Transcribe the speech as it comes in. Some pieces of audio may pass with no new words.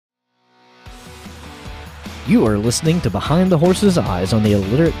You are listening to Behind the Horse's Eyes on the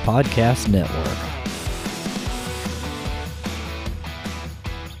Illiterate Podcast Network.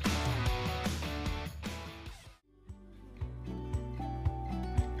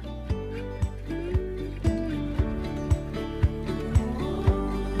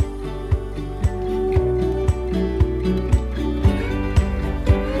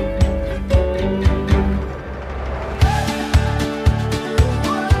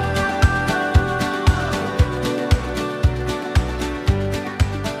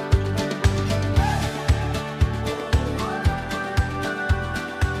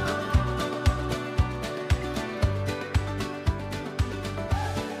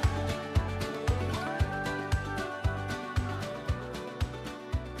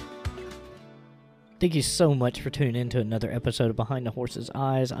 Thank you so much for tuning in to another episode of Behind the Horse's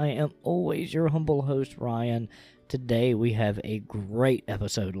Eyes. I am always your humble host, Ryan. Today we have a great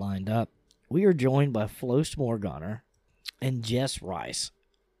episode lined up. We are joined by Flo Smorgoner and Jess Rice.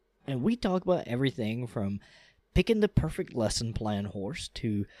 And we talk about everything from picking the perfect lesson plan horse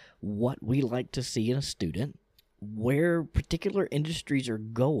to what we like to see in a student, where particular industries are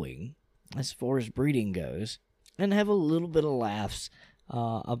going as far as breeding goes, and have a little bit of laughs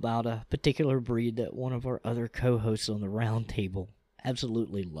about a particular breed that one of our other co-hosts on the round table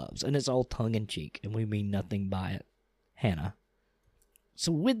absolutely loves. And it's all tongue-in-cheek, and we mean nothing by it. Hannah.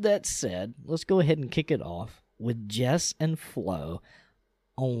 So with that said, let's go ahead and kick it off with Jess and Flo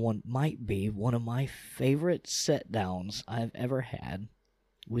on what might be one of my favorite set-downs I've ever had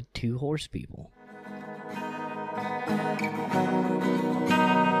with two horse people.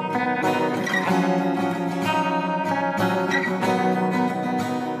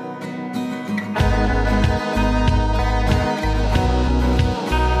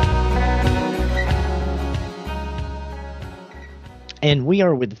 And we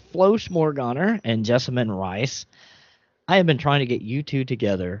are with Flo Smorgoner and Jessamine Rice. I have been trying to get you two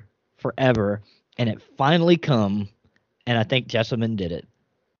together forever, and it finally come, and I think Jessamine did it.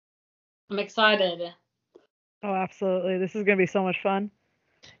 I'm excited. Oh, absolutely. This is going to be so much fun.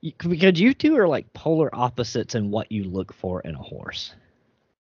 Because you two are like polar opposites in what you look for in a horse.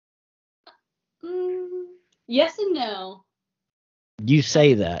 Yes and no. You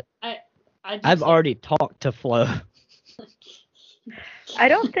say that. I've already talked to Flo. I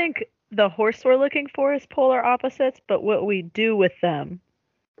don't think the horse we're looking for is polar opposites, but what we do with them.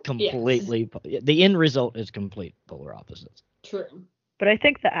 Completely. Yes. The end result is complete polar opposites. True. But I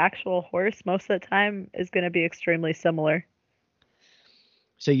think the actual horse most of the time is going to be extremely similar.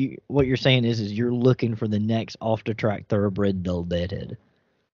 So what you're saying is you're looking for the next off-the-track thoroughbred dull deadhead.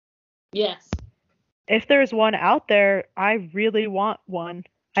 Yes. If there's one out there, I really want one.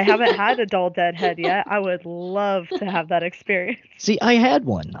 I haven't had a dull deadhead yet. I would love to have that experience. See, I had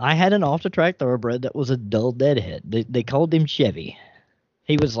one. I had an off-the-track thoroughbred that was a dull deadhead. They called him Chevy.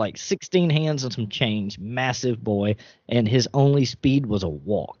 He was like 16 hands and some change, massive boy, and his only speed was a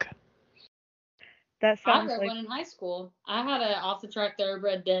walk. That sounds I rode like... one in high school. I had an off-the-track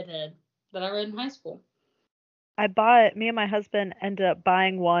thoroughbred deadhead that I rode in high school. Me and my husband ended up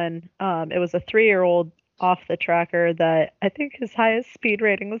buying one. It was a 3-year-old off the tracker that I think his highest speed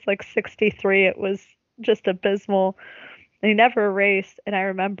rating was like 63. It was just abysmal. And he never raced. And I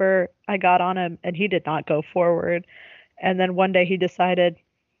remember I got on him and he did not go forward. And then one day he decided,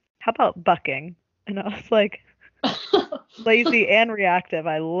 how about bucking? And I was like, lazy and reactive.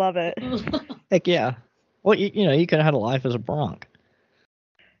 I love it. Heck yeah. Well, you could have had a life as a bronc.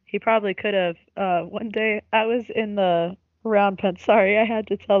 He probably could have. One day I was in the round pen. Sorry, I had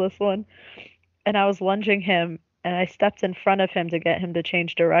to tell this one. And I was lunging him, and I stepped in front of him to get him to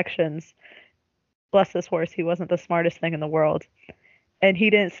change directions. Bless this horse, he wasn't the smartest thing in the world. And he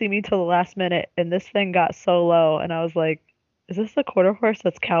didn't see me till the last minute, and this thing got so low, and I was like, is this a quarter horse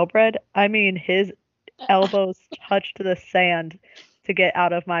that's cowbred? I mean, his elbows touched the sand to get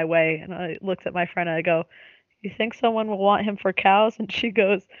out of my way. And I looked at my friend, and I go, you think someone will want him for cows? And she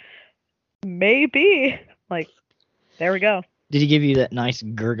goes, maybe. Like, there we go. Did he give you that nice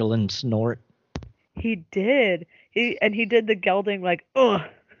gurgling snort? He did. He did the gelding like, ugh.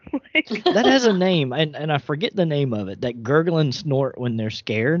 That has a name, and I forget the name of it. That gurgling snort when they're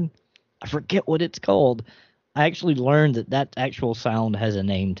scared. I forget what it's called. I actually learned that actual sound has a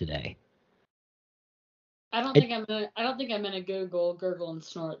name today. I don't think I'm gonna Google gurgle and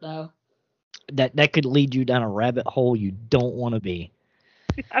snort though. That could lead you down a rabbit hole you don't want to be.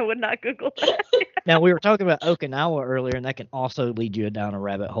 I would not Google that. Now, we were talking about Okinawa earlier, and that can also lead you down a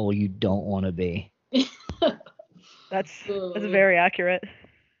rabbit hole you don't want to be. That's very accurate.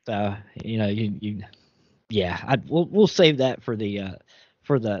 So, we'll save that for the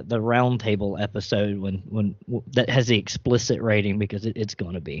for the roundtable episode when that has the explicit rating because it's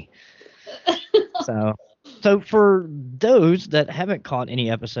going to be. So for those that haven't caught any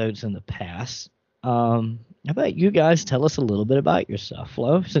episodes in the past, how about you guys tell us a little bit about yourself,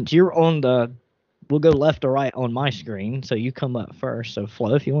 Flo? Since you're on we'll go left or right on my screen, so you come up first. So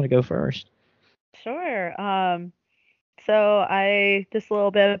Flo, if you want to go first. Sure. So I just a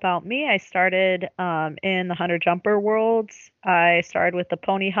little bit about me. I started in the hunter jumper worlds. I started with the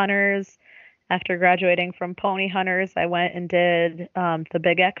pony hunters. After graduating from pony hunters, I went and did the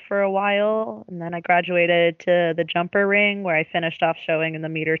big Eck for a while, and then I graduated to the jumper ring where I finished off showing in the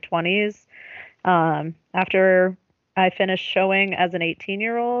meter 20s. After I finished showing as an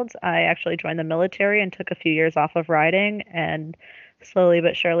 18-year-old, I actually joined the military and took a few years off of riding and slowly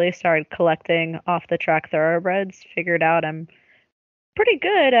but surely started collecting off the track thoroughbreds. Figured out I'm pretty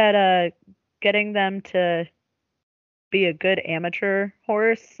good at getting them to be a good amateur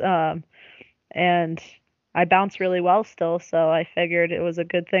horse. And I bounce really well still, so I figured it was a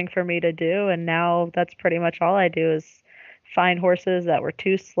good thing for me to do. And now that's pretty much all I do is find horses that were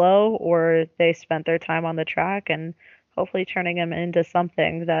too slow or they spent their time on the track and hopefully turning them into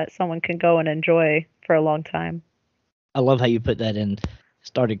something that someone can go and enjoy for a long time. I love how you put that in.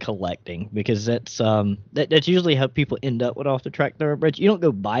 Started collecting because that's usually how people end up with off the track thoroughbreds. You don't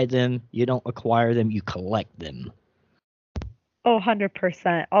go buy them, you don't acquire them, you collect them. Oh,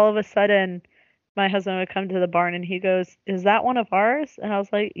 100%. All of a sudden, my husband would come to the barn and he goes, "Is that one of ours?" And I was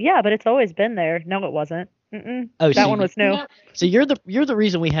like, "Yeah, but it's always been there." No, it wasn't. Oh, that one was new. No. So you're the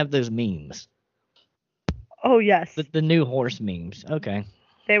reason we have those memes. Oh, yes. The new horse memes. Okay.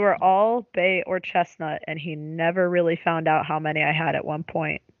 They were all bay or chestnut, and he never really found out how many I had at one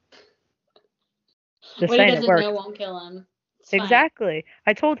point. Just what saying, he it doesn't worked. know won't kill him. It's Exactly.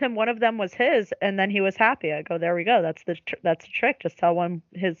 I told him one of them was his, and then he was happy. I go, "There we go. That's the trick. Just tell one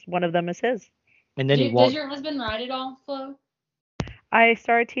of them is his." And then Does your husband ride at all, Flo? I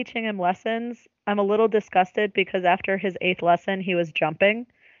started teaching him lessons. I'm a little disgusted because after his 8th lesson, he was jumping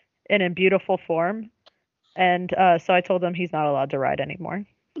and in beautiful form. And so I told him he's not allowed to ride anymore.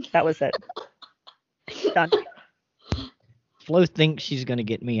 That was it. Done. Flo thinks she's going to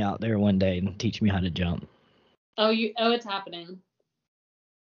get me out there one day and teach me how to jump. Oh, it's happening.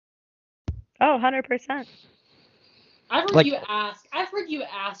 Oh, 100%. I've heard you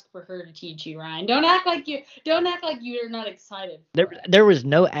ask for her to teach you, Ryan. Don't act like you're not excited. There was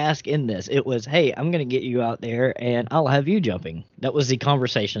no ask in this. It was, hey, I'm going to get you out there and I'll have you jumping. That was the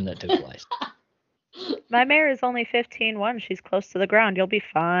conversation that took place. My mare is only 15-1. She's close to the ground. You'll be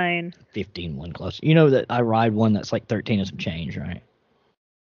fine. 15-1 close. You know that I ride one that's like 13 and some change, right?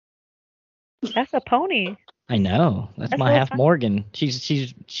 That's a pony. I know. That's my half Morgan. She's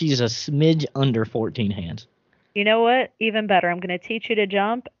a smidge under 14 hands. You know what? Even better. I'm going to teach you to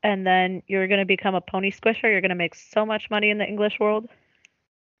jump, and then you're going to become a pony squisher. You're going to make so much money in the English world.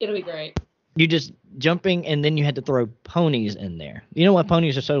 It'll be great. You just jumping, and then you had to throw ponies in there. You know why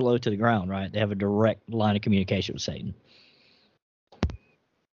ponies are so low to the ground, right? They have a direct line of communication with Satan.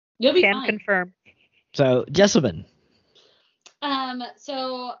 You'll be Can fine. confirm. So, Jessamine.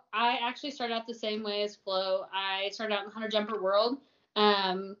 So I actually started out the same way as Flo. I started out in the hunter jumper world,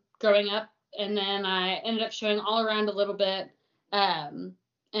 growing up, and then I ended up showing all around a little bit. And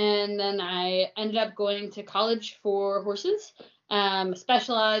then I ended up going to college for horses,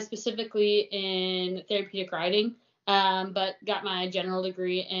 specialized specifically in therapeutic riding, but got my general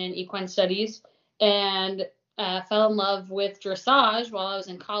degree in equine studies, and fell in love with dressage while I was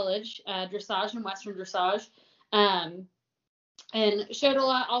in college, dressage and Western dressage. And showed a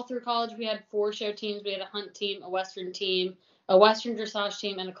lot all through college. We had 4 show teams. We had a hunt team, a Western dressage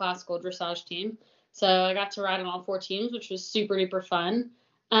team, and a classical dressage team. So I got to ride on all 4 teams, which was super duper fun.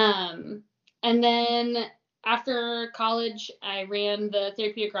 And then after college, I ran the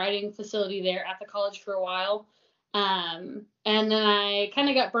therapeutic riding facility there at the college for a while. And then I kind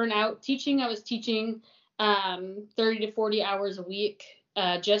of got burnt out teaching. I was teaching 30 to 40 hours a week,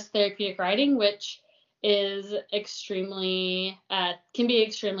 just therapeutic riding, which is can be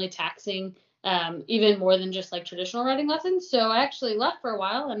extremely taxing, even more than just like traditional riding lessons. So I actually left for a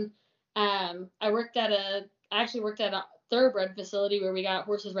while, and I worked at a thoroughbred facility where we got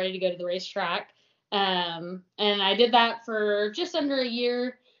horses ready to go to the racetrack. And I did that for just under a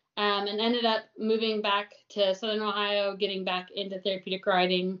year, and ended up moving back to Southern Ohio, getting back into therapeutic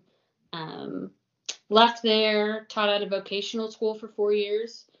riding. Left there, taught at a vocational school for 4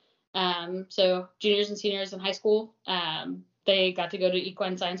 years. So juniors and seniors in high school, they got to go to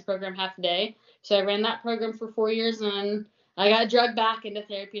equine science program half a day. So I ran that program for 4 years, and then I got drugged back into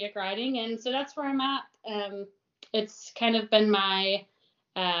therapeutic riding. And so that's where I'm at. It's kind of been my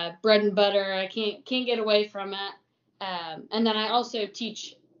bread and butter. I can't get away from it. And then I also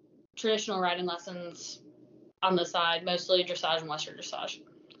teach traditional riding lessons on the side, mostly dressage and Western dressage.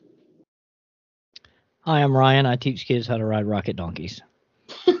 Hi, I'm Ryan. I teach kids how to ride rocket donkeys.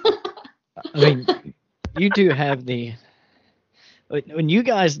 I mean, you do have the when you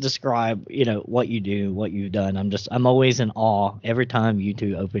guys describe, what you do, what you've done. I'm always in awe every time you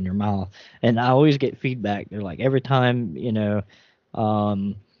two open your mouth, and I always get feedback. They're like every time,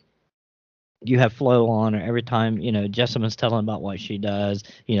 um, you have Flo on, or every time, Jessama's telling about what she does,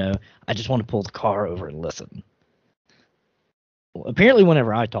 I just want to pull the car over and listen. Well, apparently,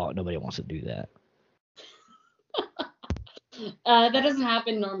 whenever I talk, nobody wants to do that. That doesn't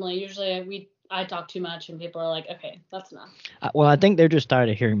happen normally. Usually I talk too much and people are like, okay, that's enough. Well, I think they're just tired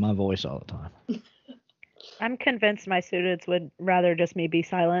of hearing my voice all the time. I'm convinced my students would rather just me be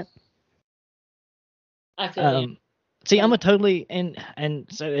silent. I feel you. See, I'm a totally and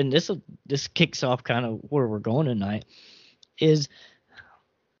this kicks off kind of where we're going tonight. Is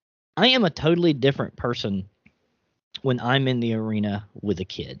I am a totally different person when I'm in the arena with a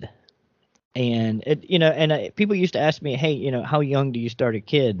kid. And people used to ask me, hey, how young do you start a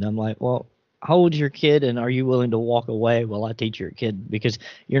kid? And I'm like, well, how old's your kid, and are you willing to walk away while I teach your kid? Because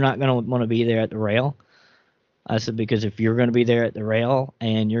you're not going to want to be there at the rail. I said, because if you're going to be there at the rail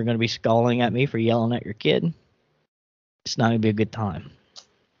and you're going to be scolding at me for yelling at your kid, it's not going to be a good time.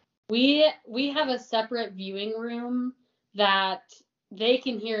 We have a separate viewing room that they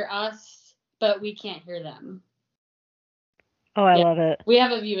can hear us, but we can't hear them. Oh, I love it. We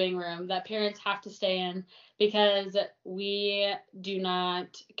have a viewing room that parents have to stay in because we do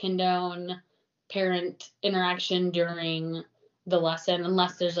not condone parent interaction during the lesson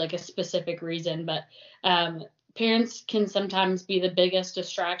unless there's like a specific reason. But parents can sometimes be the biggest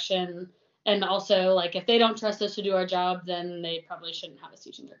distraction. And also, like, if they don't trust us to do our job, then they probably shouldn't have us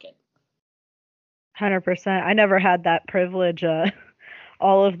teaching their kid. 100%. I never had that privilege.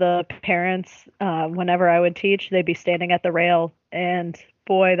 All of the parents, whenever I would teach, they'd be standing at the rail, and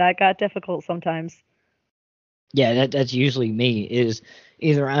boy, that got difficult sometimes. Yeah, that's usually me. Is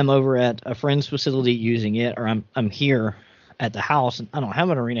either I'm over at a friend's facility using it, or I'm here at the house. And I don't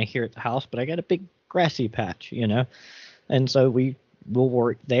have an arena here at the house, but I got a big grassy patch, and so we will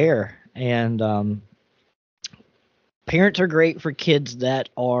work there. And parents are great for kids that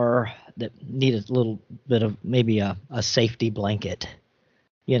need a little bit of maybe a safety blanket.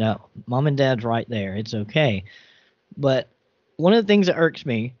 Mom and dad's right there. It's okay. But one of the things that irks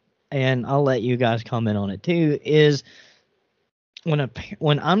me, and I'll let you guys comment on it too, is when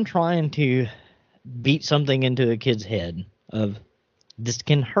I'm trying to beat something into a kid's head of this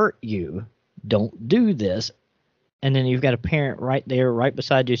can hurt you, don't do this, and then you've got a parent right there, right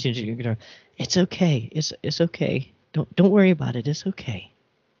beside you, since you're going, it's okay, it's okay, don't worry about it, it's okay.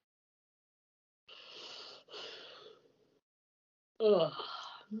 Ugh.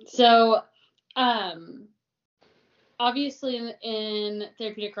 So, obviously in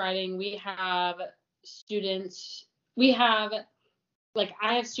therapeutic riding, we have students, I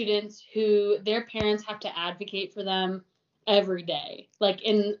have students who their parents have to advocate for them every day. Like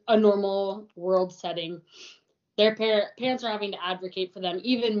in a normal world setting, their parents are having to advocate for them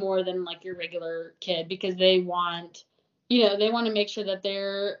even more than like your regular kid because they want to make sure that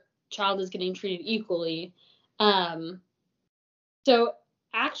their child is getting treated equally. So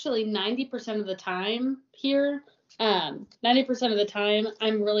actually 90% of the time here, 90% of the time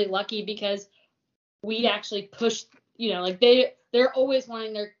I'm really lucky because we actually push, they're always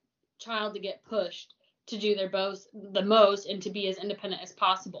wanting their child to get pushed to do the most and to be as independent as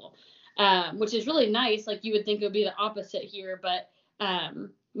possible, which is really nice. Like you would think it would be the opposite here, but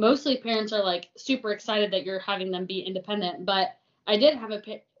mostly parents are like super excited that you're having them be independent. But I did have a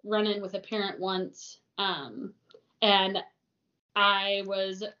run-in with a parent once, and I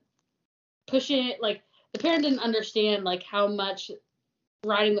was pushing it, like the parent didn't understand like how much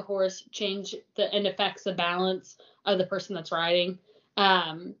riding the horse and affects the balance of the person that's riding.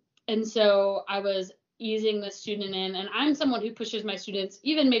 And so I was easing the student in, and I'm someone who pushes my students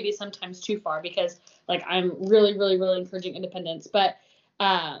even maybe sometimes too far because like I'm really, really, really encouraging independence. But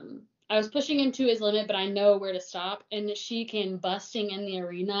I was pushing him to his limit, but I know where to stop. And she came busting in the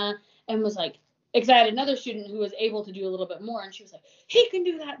arena and was like, because I had another student who was able to do a little bit more, and she was like, he can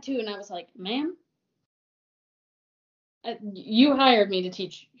do that too. And I was like, ma'am, you hired me to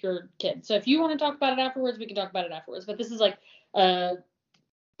teach your kid. So if you want to talk about it afterwards, we can talk about it afterwards. But this is like, one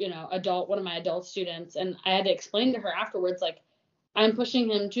of my adult students. And I had to explain to her afterwards, like, I'm pushing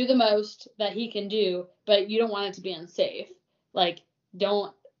him to the most that he can do, but you don't want it to be unsafe. Like,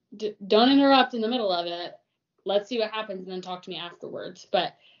 don't interrupt in the middle of it. let's see what happens and then talk to me afterwards.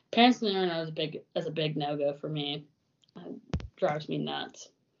 But parents in the arena is a big no-go for me. It drives me nuts.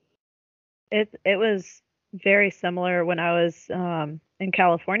 It was very similar when I was in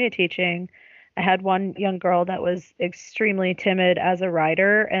California teaching. I had one young girl that was extremely timid as a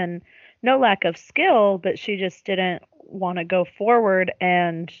rider, and no lack of skill, but she just didn't want to go forward.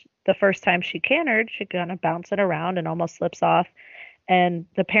 And the first time she cantered, she kind of bouncing around and almost slips off. And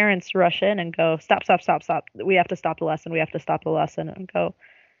the parents rush in and go, stop, stop, stop, stop. We have to stop the lesson. We have to stop the lesson. And go,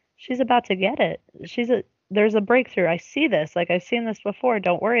 she's about to get it. There's a breakthrough. I see this. Like, I've seen this before.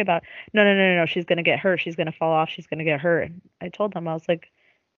 Don't worry about it. No, no, no, no, no. She's going to get hurt. She's going to fall off. She's going to get hurt. And I told them, I was like,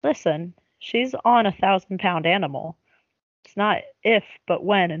 listen, she's on 1,000-pound animal. It's not if, but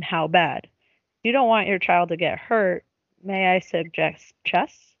when and how bad. You don't want your child to get hurt. May I suggest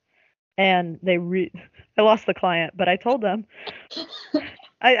chess? And I lost the client, but I told them,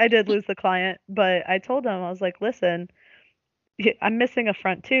 I did lose the client, but I told them, I was like, listen, I'm missing a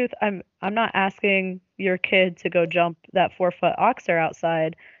front tooth. I'm not asking your kid to go jump that 4-foot oxer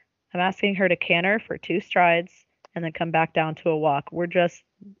outside. I'm asking her to canter for 2 strides and then come back down to a walk.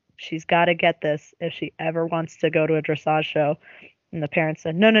 She's got to get this if she ever wants to go to a dressage show. And the parents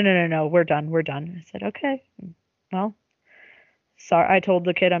said, no, no, no, no, no, we're done. We're done. I said, okay, well, sorry. I told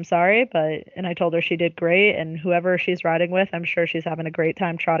the kid I'm sorry, and I told her she did great. And whoever she's riding with, I'm sure she's having a great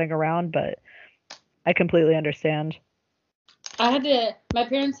time trotting around, but I completely understand. My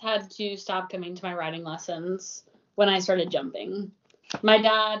parents had to stop coming to my riding lessons when I started jumping. My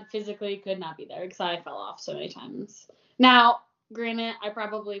dad physically could not be there because I fell off so many times. Now, granted, I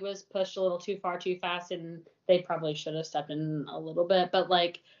probably was pushed a little too far too fast, and they probably should have stepped in a little bit. But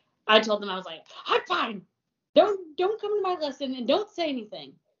like, I told them, I was like, I'm fine. Don't come to my lesson and don't say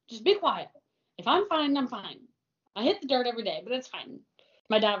anything. Just be quiet. If I'm fine, I'm fine. I hit the dirt every day, but it's fine.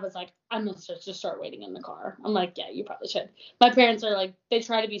 My dad was like, I'm gonna just start waiting in the car. I'm like, yeah, you probably should. My parents are like, they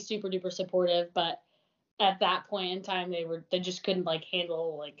try to be super duper supportive, but at that point in time, they just couldn't like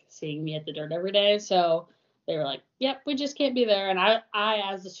handle like seeing me at the dirt every day. So they were like, yep, we just can't be there. And I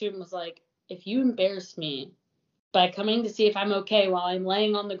as a student was like, if you embarrass me by coming to see if I'm okay while I'm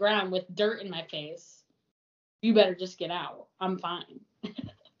laying on the ground with dirt in my face, you better just get out. I'm fine.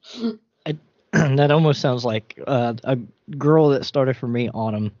 That almost sounds like a girl that started for me,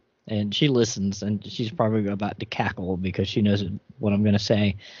 Autumn, and she listens, and she's probably about to cackle because she knows what I'm going to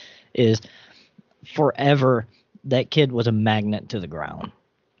say, is forever that kid was a magnet to the ground.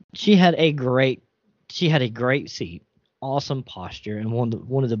 She had a great seat, awesome posture, and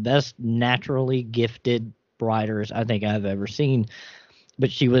one of the best naturally gifted riders I think I've ever seen,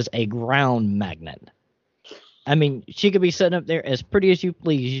 but she was a ground magnet. I mean, she could be sitting up there as pretty as you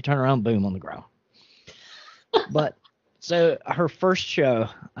please. You turn around, boom, on the ground. But so her first show,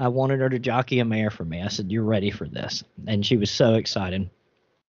 I wanted her to jockey a mare for me. I said, you're ready for this. And she was so excited.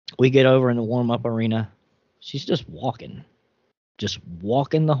 We get over in the warm-up arena. She's just walking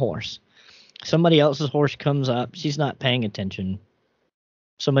the horse. Somebody else's horse comes up. She's not paying attention.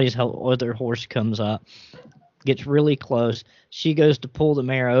 Somebody's other horse comes up, gets really close. She goes to pull the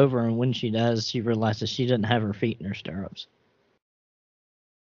mare over, and when she does, she realizes she doesn't have her feet in her stirrups.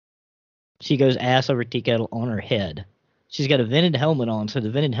 She goes ass over tea kettle on her head. She's got a vented helmet on, so the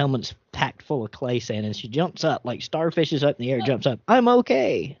vented helmet's packed full of clay sand, and she jumps up like starfish is up in the air, jumps up. I'm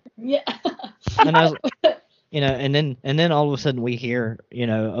okay. Yeah. And I was, and then all of a sudden we hear,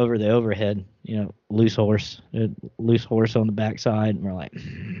 over the overhead, loose horse on the backside, and we're like,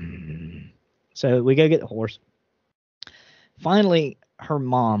 So we go get the horse. Finally, her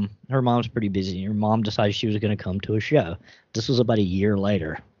mom's pretty busy. Her mom decided she was going to come to a show. This was about a year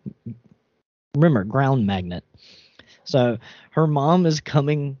later. Remember, ground magnet. So her mom's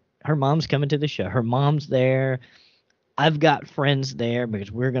coming to the show. Her mom's there. I've got friends there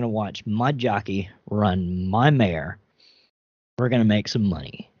because we're going to watch my jockey run my mare. We're going to make some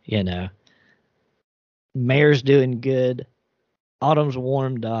money, Mare's doing good. Autumn's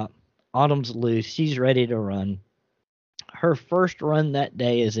warmed up. Autumn's loose. She's ready to run. Her first run that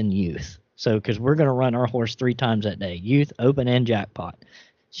day is in youth. So, because we're going to run our horse 3 times that day, youth, open, and jackpot.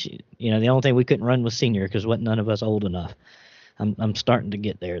 The only thing we couldn't run was senior because wasn't none of us old enough. I'm starting to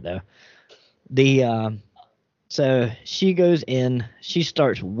get there though. So she goes in. She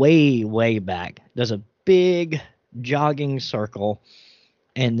starts way back. Does a big jogging circle,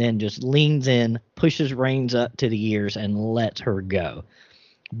 and then just leans in, pushes reins up to the ears, and lets her go.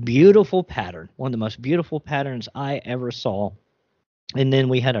 Beautiful pattern. One of the most beautiful patterns I ever saw. And then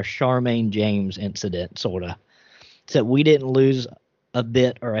we had a Charmaine James incident, sort of. Except we didn't lose a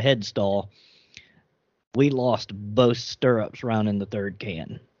bit or a head stall. We lost both stirrups round in the third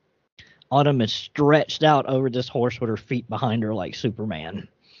can. Autumn is stretched out over this horse with her feet behind her like Superman.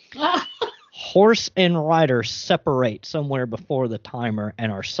 Horse and rider separate somewhere before the timer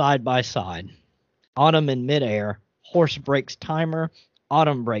and are side by side. Autumn in midair. Horse breaks timer.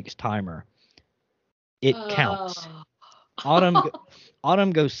 Autumn breaks timer. It counts.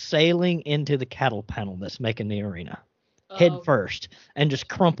 Autumn goes sailing into the cattle panel that's making the arena, head first, and just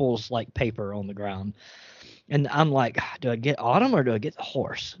crumples like paper on the ground. And I'm like, do I get Autumn or do I get the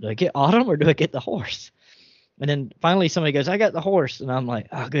horse? Do I get Autumn or do I get the horse? And then finally somebody goes, I got the horse. And I'm like,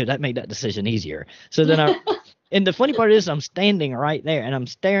 oh, good, that made that decision easier. So then and the funny part is I'm standing right there and I'm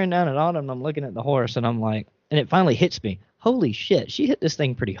staring down at Autumn and I'm looking at the horse and I'm like, and it finally hits me. Holy shit, she hit this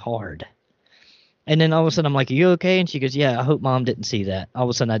thing pretty hard. And then all of a sudden I'm like, are you okay? And she goes, yeah, I hope Mom didn't see that. All of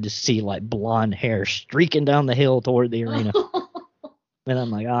a sudden I just see like blonde hair streaking down the hill toward the arena. And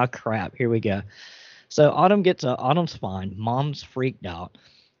I'm like, oh, crap, here we go. So Autumn's fine. Mom's freaked out.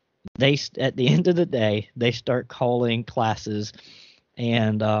 At the end of the day, they start calling classes,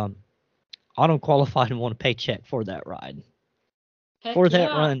 and Autumn qualified and won a paycheck for that ride. Heck for yeah.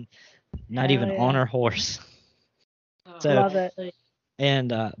 that run, not Hell even yeah. on her horse. So, Love it. And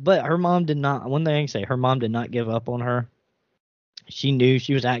but her mom did not. One thing I can say, her mom did not give up on her. She knew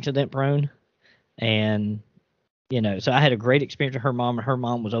she was accident prone, and so I had a great experience with her mom, and her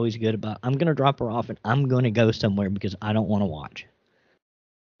mom was always good about, I'm gonna drop her off and I'm gonna go somewhere because I don't want to watch.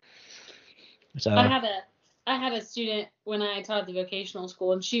 So I had a student when I taught at the vocational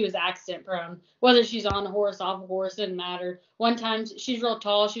school, and she was accident prone. Whether she's on a horse, off a horse, didn't matter. One time, she's real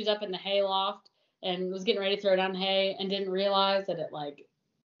tall. She was up in the hay loft and was getting ready to throw down hay and didn't realize that it like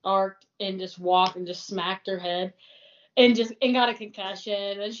arced and just walked and just smacked her head and got a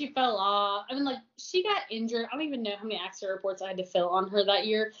concussion, and she fell off. I mean, like, she got injured. I don't even know how many accident reports I had to fill on her that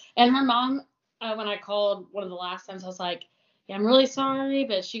year. And her mom, when I called one of the last times, I was like, yeah, I'm really sorry,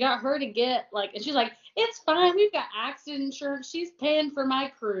 but she got her to get, like, and she's like, it's fine, we've got accident insurance, she's paying for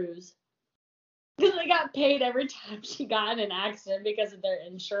my cruise. Because they got paid every time she got in an accident because of their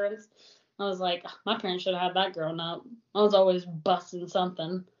insurance. I was like, my parents should have had that growing up. I was always busting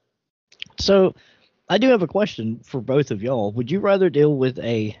something. So I do have a question for both of y'all. Would you rather deal with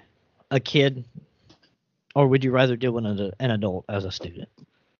a kid, or would you rather deal with an adult as a student?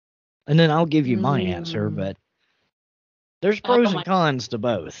 And then I'll give you my answer, but there's pros and cons to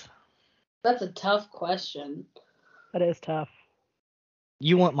both. That's a tough question. That is tough.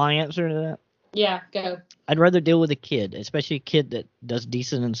 You want my answer to that? Yeah, go. I'd rather deal with a kid, especially a kid that does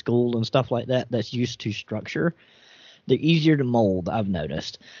decent in school and stuff like that, that's used to structure. They're easier to mold, I've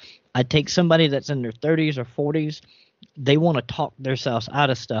noticed. I take somebody that's in their 30s or 40s, they want to talk themselves out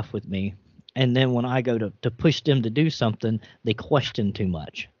of stuff with me, and then when I go to push them to do something, they question too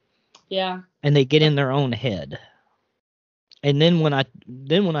much. Yeah. And they get in their own head. And then when I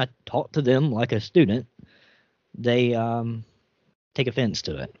talk to them like a student, they take offense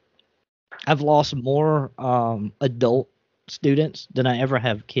to it. I've lost more adult students than I ever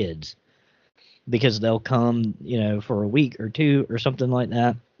have kids, because they'll come, for a week or two or something like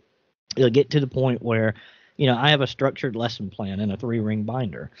that. It'll get to the point where, I have a structured lesson plan in a 3-ring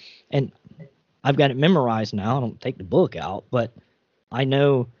binder, and I've got it memorized now. I don't take the book out, but I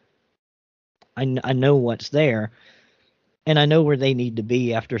know what's there, and I know where they need to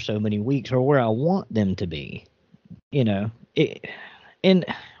be after so many weeks, or where I want them to be. And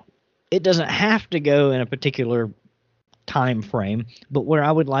it doesn't have to go in a particular time frame, but where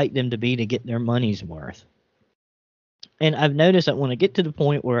I would like them to be to get their money's worth. And I've noticed that when I get to the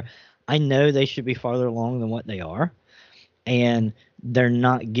point where I know they should be farther along than what they are, and they're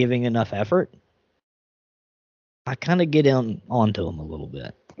not giving enough effort, I kind of get onto them a little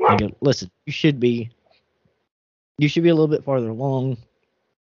bit. I go, listen, you should be a little bit farther along.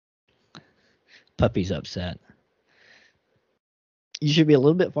 Puppy's upset. You should be a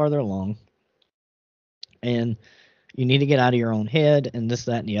little bit farther along, and you need to get out of your own head, and this,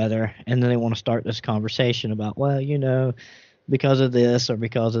 that, and the other. And then they want to start this conversation about, well, because of this or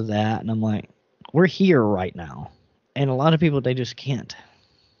because of that. And I'm like, we're here right now. And a lot of people, they just can't.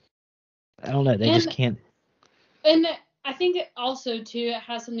 I don't know. They just can't. And I think also, too, it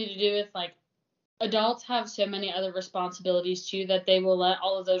has something to do with, like, adults have so many other responsibilities, too, that they will let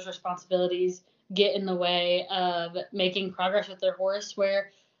all of those responsibilities get in the way of making progress with their horse,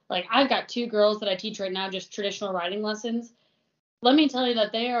 where, like, I've got 2 girls that I teach right now, just traditional riding lessons. Let me tell you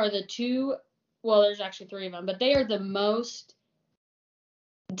that they are the 2, well, there's actually 3 of them, but they are the most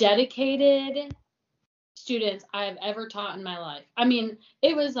dedicated students I've ever taught in my life. I mean,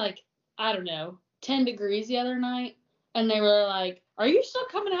 it was like, I don't know, 10 degrees the other night, and they were like, are you still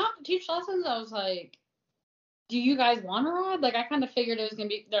coming out to teach lessons? I was like, do you guys want to ride? Like, I kind of figured it was going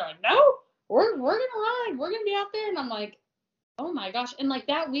to be, they're like, no, we're going to ride. We're going to be out there. And I'm like, oh my gosh. And like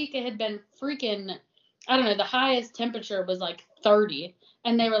that week it had been freaking, I don't know, the highest temperature was like 30.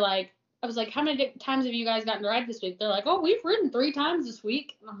 And they were like, I was like, how many times have you guys gotten to ride this week? They're like, oh, we've ridden 3 times this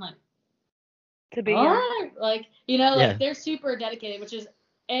week. And I'm like, To be all here. right. Like, you know, Yeah. like they're super dedicated, which is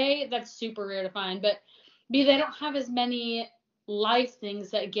A, that's super rare to find, but B, they don't have as many life things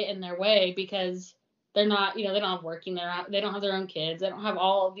that get in their way because they're not, you know, they don't have working, they don't have their own kids, they don't have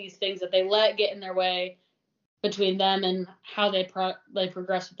all of these things that they let get in their way between them and how they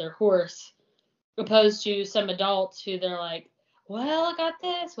progress with their horse, opposed to some adults who they're like, well, I got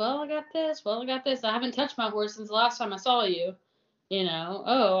this, well, I got this, well, I got this. I haven't touched my horse since the last time I saw you. You know,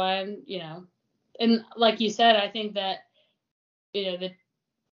 oh, I'm, you know, and like you said, I think that, you know, that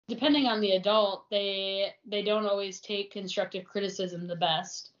depending on the adult, they don't always take constructive criticism the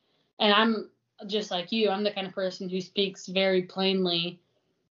best. And I'm just like you. I'm the kind of person who speaks very plainly.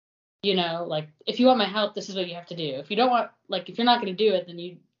 You know, like, if you want my help, this is what you have to do. If you don't want, like, if you're not going to do it, then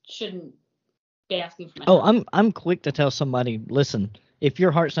you shouldn't be asking for my help. Oh, I'm quick to tell somebody, listen, if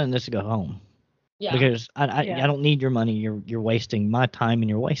your heart's saying this, go home. Yeah. Because I Yeah. don't need your money. You're wasting my time and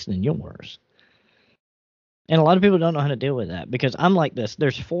you're wasting yours. And a lot of people don't know how to deal with that because I'm like this.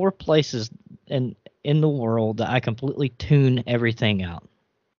 There's 4 places in the world that I completely tune everything out.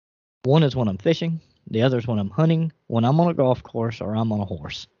 One is when I'm fishing. The other is when I'm hunting. When I'm on a golf course or I'm on a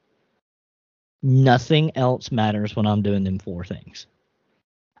horse. Nothing else matters when I'm doing them 4 things.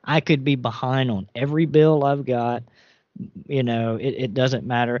 I could be behind on every bill I've got. You know, it doesn't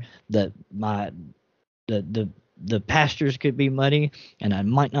matter that the pastures could be muddy, and I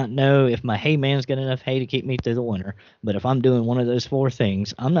might not know if my hay man's got enough hay to keep me through the winter. But if I'm doing one of those 4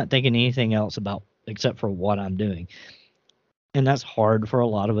 things, I'm not thinking anything else about except for what I'm doing. And that's hard for a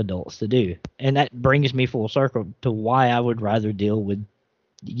lot of adults to do. And that brings me full circle to why I would rather deal with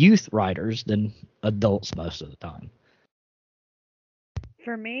youth riders than adults most of the time.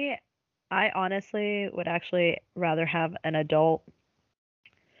 For me, I honestly would actually rather have an adult.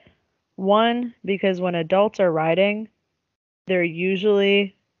 One, because when adults are riding, they're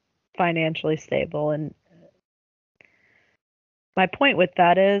usually financially stable. And my point with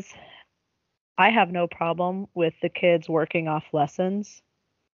that is, I have no problem with the kids working off lessons,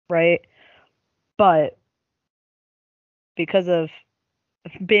 right? But because of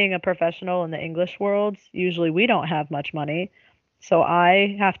being a professional in the English world, usually we don't have much money. So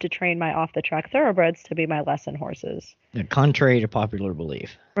I have to train my off the track thoroughbreds to be my lesson horses. Yeah, contrary to popular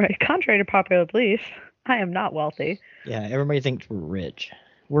belief. Right. Contrary to popular belief, I am not wealthy. Yeah, everybody thinks we're rich.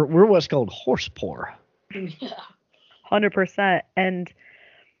 We're what's called horse poor. Yeah. 100%. And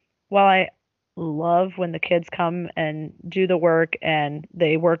while I love when the kids come and do the work and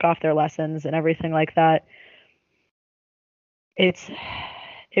they work off their lessons and everything like that,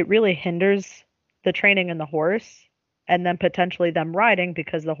 it really hinders the training in the horse and then potentially them riding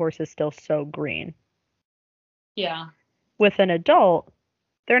because the horse is still so green. Yeah. With an adult,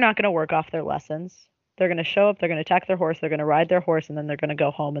 they're not going to work off their lessons. They're going to show up, they're going to attack their horse, they're going to ride their horse, and then they're going to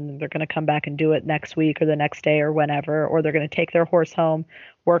go home and then they're going to come back and do it next week or the next day or whenever, or they're going to take their horse home,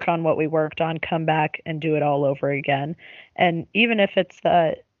 work on what we worked on, come back and do it all over again. And even if it's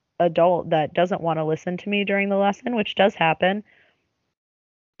the adult that doesn't want to listen to me during the lesson, which does happen,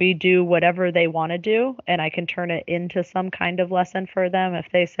 we do whatever they want to do, and I can turn it into some kind of lesson for them. If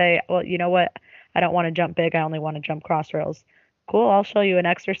they say, well, you know what, I don't want to jump big, I only want to jump cross rails. Cool, I'll show you an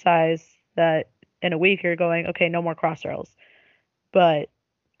exercise that in a week you're going, okay, no more cross rails. But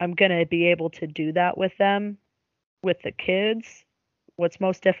I'm going to be able to do that with them. With the kids, what's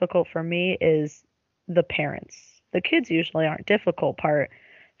most difficult for me is the parents. The kids usually aren't difficult part.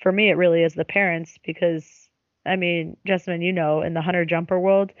 For me, it really is the parents because, I mean, Jessamine, you know, in the hunter jumper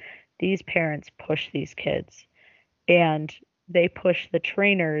world, these parents push these kids and they push the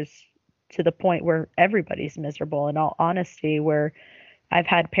trainers to the point where everybody's miserable, in all honesty, where I've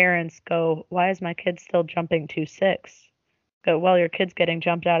had parents go, why is my kid still jumping 2.6? Go, well, your kid's getting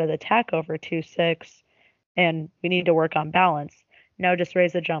jumped out of the tack over 2.6 and we need to work on balance. No, just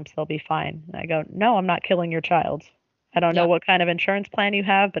raise the jumps, they'll be fine. And I go, no, I'm not killing your child. I don't know what kind of insurance plan you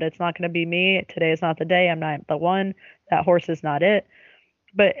have, but it's not going to be me. Today is not the day. I'm not the one. That horse is not it.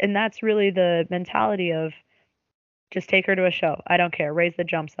 And that's really the mentality of just take her to a show. I don't care. Raise the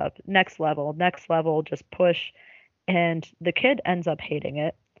jumps up. Next level, just push. And the kid ends up hating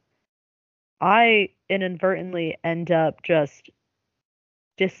it. I inadvertently end up just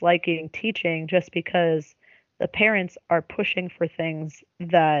disliking teaching just because the parents are pushing for things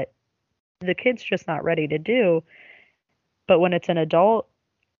that the kid's just not ready to do. But when it's an adult,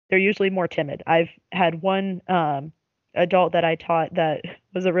 they're usually more timid. I've had one adult that I taught that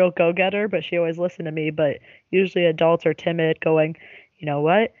was a real go-getter, but she always listened to me. But usually adults are timid, going, you know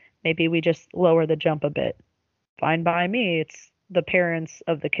what? Maybe we just lower the jump a bit. Fine by me. It's the parents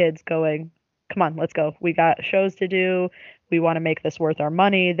of the kids going, come on, let's go. We got shows to do. We want to make this worth our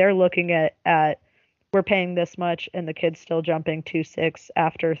money. They're looking at we're paying this much and the kid's still jumping 2.6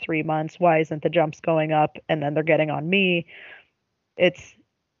 after 3 months. Why isn't the jumps going up? And then they're getting on me. It's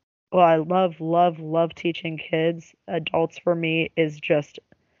well, I love teaching kids. Adults for me is just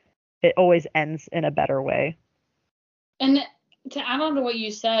it always ends in a better way. And to add on to what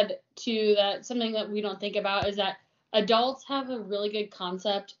you said, too, that something that we don't think about is that adults have a really good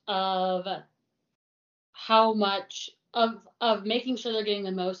concept of how much of making sure they're getting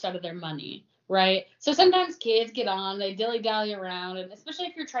the most out of their money, right? So sometimes kids get on, they dilly-dally around, and especially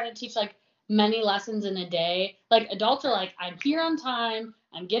if you're trying to teach like many lessons in a day, like adults are like, I'm here on time,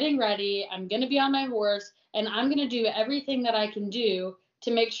 I'm getting ready, I'm going to be on my horse, and I'm going to do everything that I can do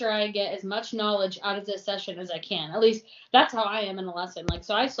to make sure I get as much knowledge out of this session as I can. At least that's how I am in a lesson. Like,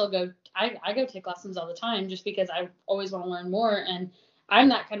 so I still go, I go take lessons all the time just because I always want to learn more. And I'm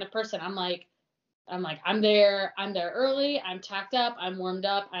that kind of person. I'm there early, I'm tacked up, I'm warmed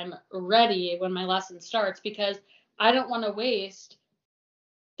up, I'm ready when my lesson starts because I don't want to waste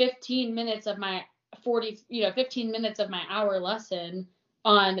 15 minutes of my 15 minutes of my hour lesson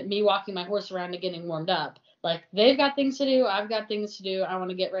on me walking my horse around and getting warmed up. Like, they've got things to do, I've got things to do, I want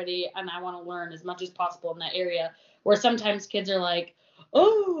to get ready, and I want to learn as much as possible in that area. Where sometimes kids are like,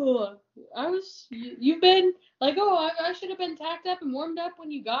 oh, you've been like, oh, I should have been tacked up and warmed up when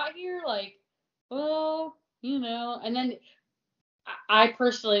you got here. Like, well, and then I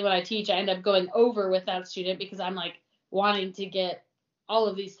personally, when I teach, I end up going over with that student because I'm like wanting to get all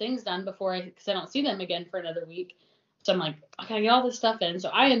of these things done because I don't see them again for another week. So I'm like, I gotta get all this stuff in. So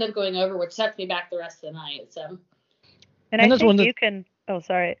I end up going over, which sets me back the rest of the night. So. And I think you can. Oh,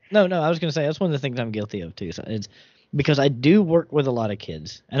 sorry. No, I was gonna say that's one of the things I'm guilty of too. So it's because I do work with a lot of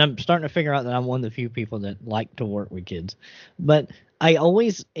kids, and I'm starting to figure out that I'm one of the few people that like to work with kids. But I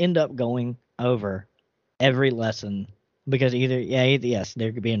always end up going over every lesson because yes,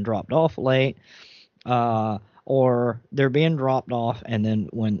 they're being dropped off late, or they're being dropped off, and then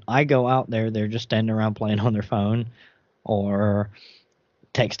when I go out there, they're just standing around playing on their phone or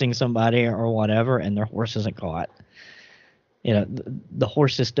texting somebody or whatever, and their horse isn't caught. The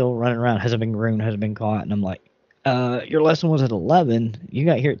horse is still running around, hasn't been groomed, hasn't been caught, and I'm like, your lesson was at 11. You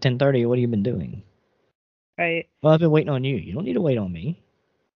got here at 10:30. What have you been doing? Right. Well, I've been waiting on you. You don't need to wait on me.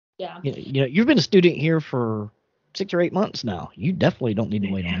 Yeah. You've been a student here for 6 or 8 months now. You definitely don't need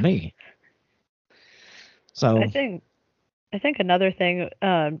to wait on me. So I think another thing,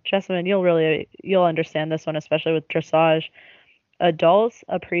 Jessamine, you'll understand this one, especially with dressage. Adults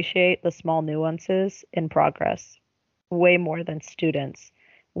appreciate the small nuances in progress way more than students.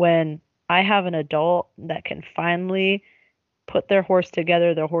 When I have an adult that can finally put their horse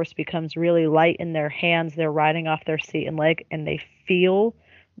together, their horse becomes really light in their hands, they're riding off their seat and leg, and they feel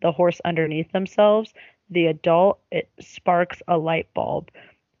the horse underneath themselves, the adult, it sparks a light bulb.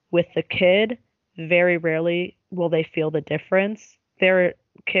 With the kid, very rarely will they feel the difference. Their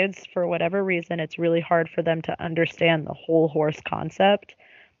kids, for whatever reason, it's really hard for them to understand the whole horse concept,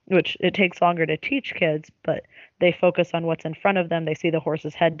 which it takes longer to teach kids, but they focus on what's in front of them. They see the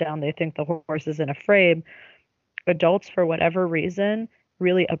horse's head down. They think the horse is in a frame. Adults, for whatever reason,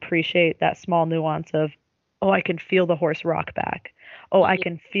 really appreciate that small nuance of, oh, I can feel the horse rock back. Oh, I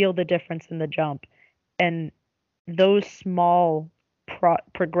can feel the difference in the jump. And those small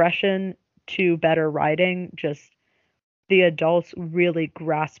progression to better riding, just the adults really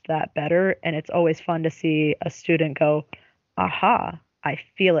grasp that better. And it's always fun to see a student go, aha, I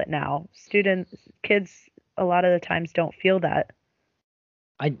feel it now. Kids, a lot of the times don't feel that.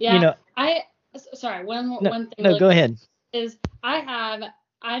 Sorry, one thing. No, go ahead. Is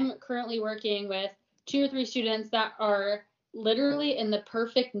I'm currently working with 2 or 3 students that are literally in the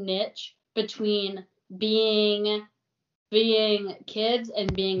perfect niche between being kids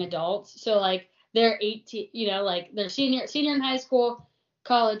and being adults. So like they're 18, like they're senior in high school,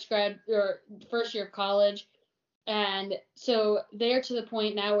 college grad, or first year of college. And so they're to the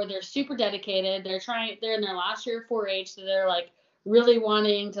point now where they're super dedicated. They're in their last year of 4-H, so they're like really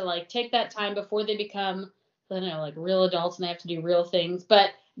wanting to like take that time before they become, I don't know, like real adults and they have to do real things.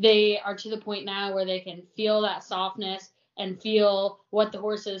 But they are to the point now where they can feel that softness and feel what the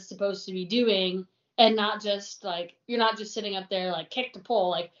horse is supposed to be doing, and not just like, you're not just sitting up there like kick to pull.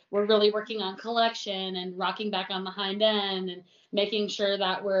 Like, we're really working on collection and rocking back on the hind end and making sure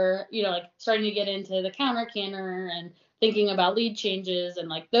that we're, like starting to get into the counter canter and thinking about lead changes, and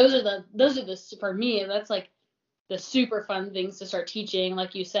like those are the for me, that's like the super fun things to start teaching.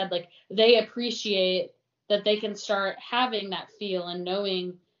 Like you said, like they appreciate that they can start having that feel and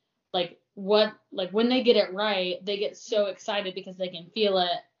knowing like what, like when they get it right, they get so excited because they can feel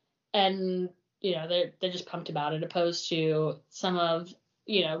it, and they're just pumped about it, opposed to some of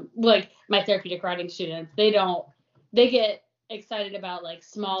like my therapeutic writing students, they get excited about like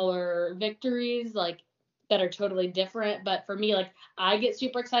smaller victories, like that are totally different. But for me, like I get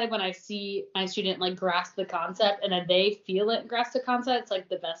super excited when I see my student like grasp the concept, and then they feel it grasp the concept. It's like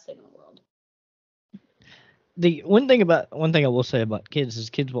the best thing in the world. The one thing I will say about kids is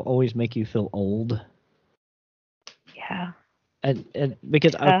kids will always make you feel old. Yeah. And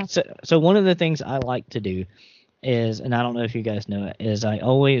because so one of the things I like to do is, and I don't know if you guys know it, is I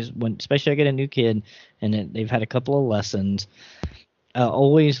always, when especially I get a new kid and they've had a couple of lessons, I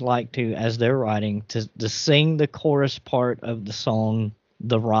always like to, as they're writing, to sing the chorus part of the song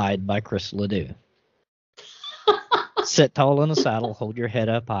 "The Ride" by Chris Ledoux. Sit tall in the saddle, hold your head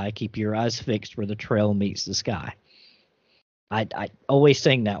up high, keep your eyes fixed where the trail meets the sky. I always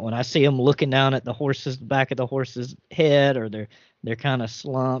sing that when I see them looking down at the back of the horse's head, or they're kind of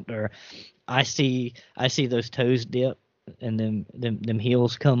slumped, or I see those toes dip and them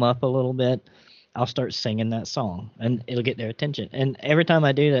heels come up a little bit. I'll start singing that song and it'll get their attention. And every time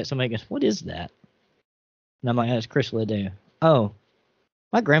I do that, somebody goes, "What is that?" And I'm like, "Oh, it's Chris Ledoux." Oh,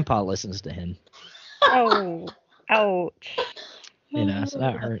 my grandpa listens to him. Oh, ouch. So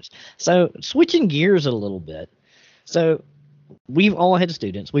that hurts. So switching gears a little bit. So we've all had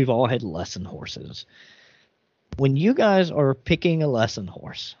students. We've all had lesson horses. When you guys are picking a lesson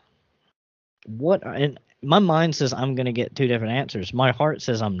horse, and my mind says I'm going to get two different answers. My heart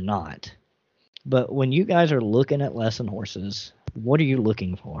says I'm not. But when you guys are looking at lesson horses, what are you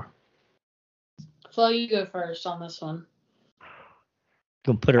looking for? Flo, you go first on this one.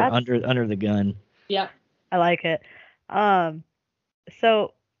 Gonna put her under the gun. Yep. I like it.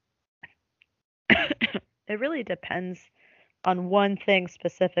 So it really depends on one thing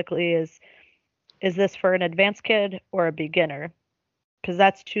specifically. Is this for an advanced kid or a beginner? Because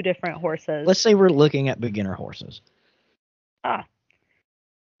that's two different horses. Let's say we're looking at beginner horses.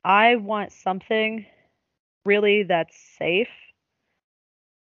 I want something really that's safe.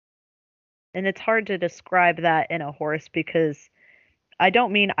 And it's hard to describe that in a horse, because I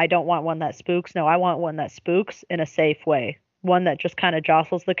don't mean I don't want one that spooks. No, I want one that spooks in a safe way. One that just kind of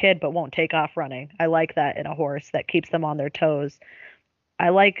jostles the kid but won't take off running. I like that in a horse, that keeps them on their toes. I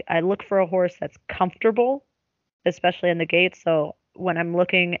look for a horse that's comfortable, especially in the gait. So when I'm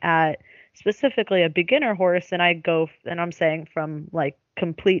looking at specifically a beginner horse, and I'm saying from like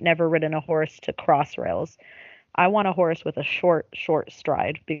complete never ridden a horse to cross rails, I want a horse with a short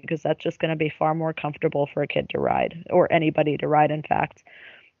stride, because that's just going to be far more comfortable for a kid to ride, or anybody to ride, in fact.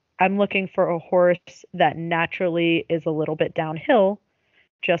 I'm looking for a horse that naturally is a little bit downhill,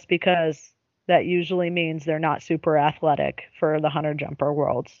 just because that usually means they're not super athletic for the hunter jumper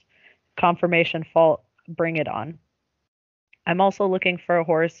worlds. Conformation fault, bring it on. I'm also looking for a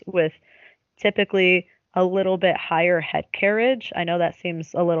horse with typically a little bit higher head carriage. I know that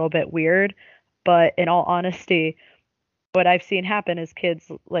seems a little bit weird, but in all honesty, what I've seen happen is kids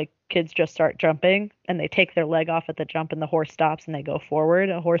just start jumping and they take their leg off at the jump and the horse stops and they go forward.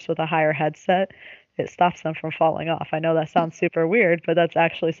 A horse with a higher headset, it stops them from falling off. I know that sounds super weird, but that's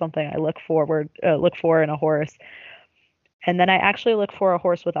actually something I look for in a horse. And then I actually look for a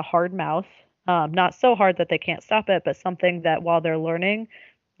horse with a hard mouth, not so hard that they can't stop it, but something that while they're learning,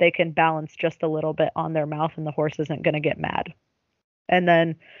 they can balance just a little bit on their mouth and the horse isn't going to get mad. And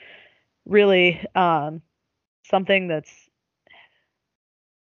then really something that's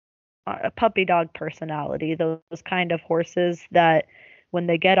a puppy dog personality, those kind of horses that when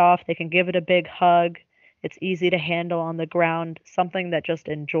they get off, they can give it a big hug. It's easy to handle on the ground, something that just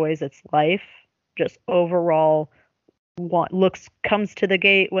enjoys its life, just overall comes to the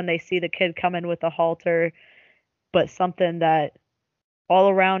gate when they see the kid come in with a halter, but something that all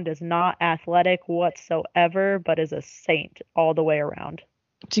around is not athletic whatsoever, but is a saint all the way around.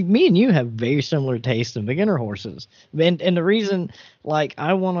 See, me and you have very similar tastes in beginner horses, and the reason, like,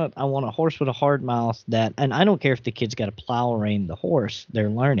 I want a horse with a hard mouth and I don't care if the kid's got to plow rein the horse. They're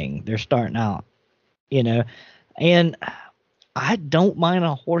learning, they're starting out, and I don't mind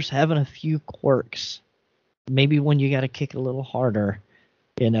a horse having a few quirks. Maybe when you got to kick a little harder,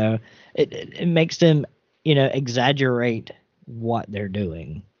 it makes them, exaggerate what they're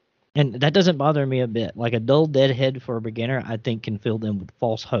doing. And that doesn't bother me a bit. Like a dull dead head for a beginner, I think can fill them with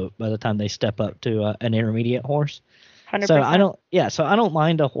false hope by the time they step up to an intermediate horse. 100%. So I don't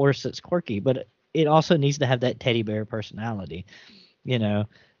mind a horse that's quirky, but it also needs to have that teddy bear personality, you know,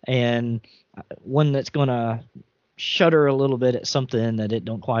 and one that's gonna shudder a little bit at something that it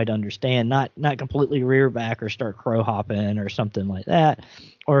don't quite understand, not completely rear back or start crow hopping or something like that,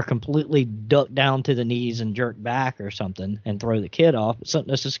 or completely duck down to the knees and jerk back or something and throw the kid off. It's something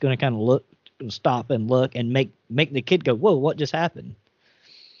that's just going to kind of stop and look and make the kid go, whoa, what just happened?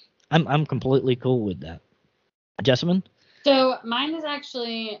 I'm completely cool with that. Jessamine? So mine is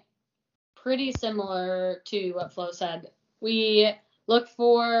actually pretty similar to what Flo said. We look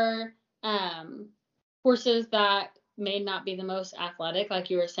for horses that may not be the most athletic, like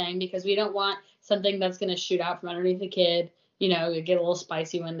you were saying, because we don't want something that's going to shoot out from underneath the kid, get a little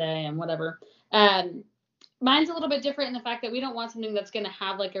spicy one day and whatever. Mine's a little bit different in the fact that we don't want something that's going to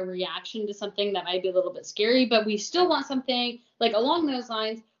have like a reaction to something that might be a little bit scary, but we still want something like along those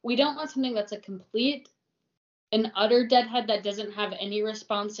lines. We don't want something that's a complete and utter deadhead that doesn't have any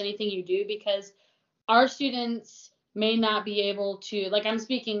response to anything you do, because our students may not be able to, like, I'm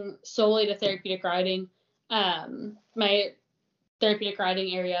speaking solely to therapeutic riding, my therapeutic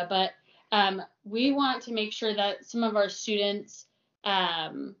riding area, but we want to make sure that some of our students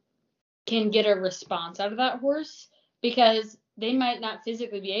can get a response out of that horse, because they might not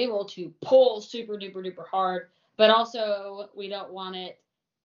physically be able to pull super duper duper hard, but also we don't want it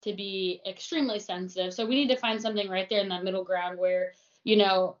to be extremely sensitive. So we need to find something right there in that middle ground where,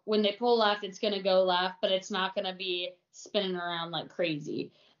 when they pull left, it's going to go left, but it's not going to be spinning around like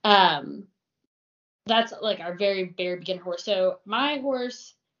crazy. That's like our very, very beginner horse. So my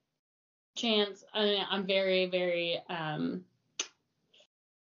horse, Chance, I'm very, very, I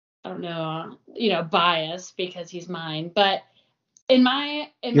don't know, biased because he's mine, but in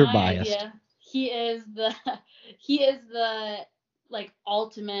my Biased. idea, he is the like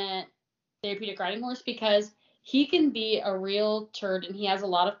ultimate therapeutic riding horse, because he can be a real turd and he has a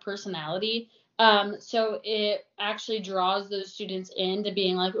lot of personality. So it actually draws those students into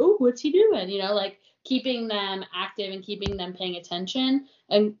being like, oh, what's he doing? Like keeping them active and keeping them paying attention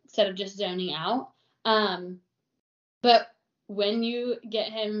instead of just zoning out. But when you get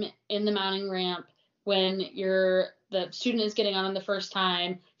him in the mounting ramp, when the student is getting on the first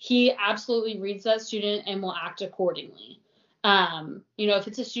time, he absolutely reads that student and will act accordingly. If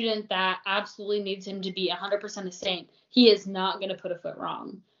it's a student that absolutely needs him to be 100% a saint, he is not going to put a foot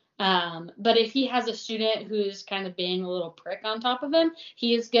wrong. But if he has a student who's kind of being a little prick on top of him,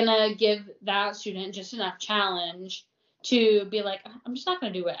 he is going to give that student just enough challenge to be like, I'm just not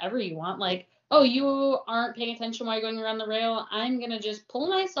going to do whatever you want. Like, oh, you aren't paying attention while you're going around the rail. I'm going to just pull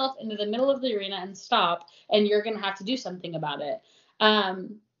myself into the middle of the arena and stop, and you're going to have to do something about it.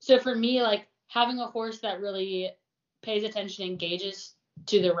 So for me, like having a horse that really pays attention, engages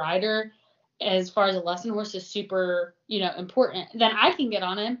to the rider as far as a lesson horse is super, important. Then I can get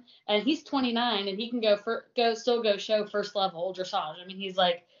on him, and he's 29 and he can go show first level dressage. I mean, he's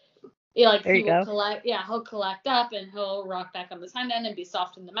like, he'll collect up and he'll rock back on his hind end and be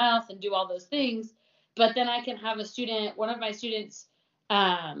soft in the mouth and do all those things. But then I can have one of my students,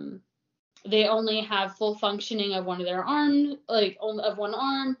 they only have full functioning of one of their arms, like of one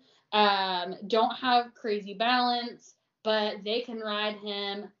arm, don't have crazy balance, but they can ride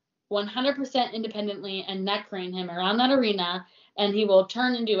him 100% independently and neck crane him around that arena, and he will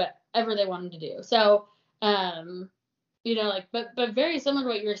turn and do whatever they want him to do. So, but very similar to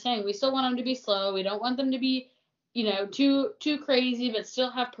what you were saying, we still want them to be slow. We don't want them to be, too crazy, but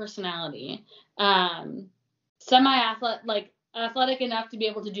still have personality. Athletic enough to be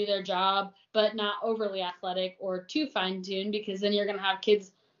able to do their job, but not overly athletic or too fine-tuned, because then you're going to have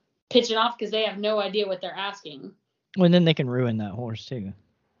kids pitching off because they have no idea what they're asking. Well, then they can ruin that horse too.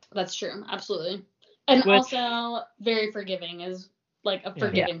 That's true. Absolutely. And also very forgiving, is like a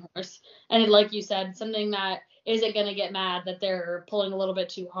forgiving horse. And like you said, something that isn't going to get mad that they're pulling a little bit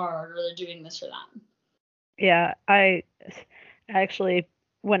too hard or they're doing this or that. Yeah, I actually,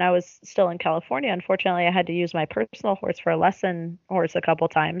 when I was still in California, unfortunately, I had to use my personal horse for a lesson horse a couple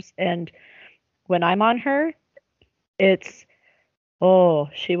times. And when I'm on her, it's,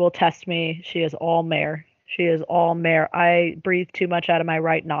 she will test me. She is all mare. She is all mare. I breathe too much out of my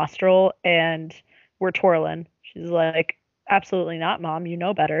right nostril and we're twirling. She's like, absolutely not, Mom. You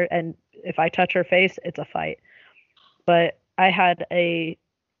know better. And if I touch her face, it's a fight. But I had a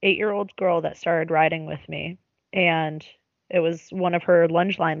 8-year-old girl that started riding with me, and it was one of her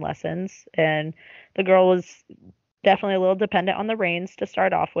lunge line lessons, and the girl was definitely a little dependent on the reins to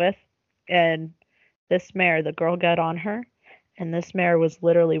start off with. And this mare, the girl got on her, and this mare was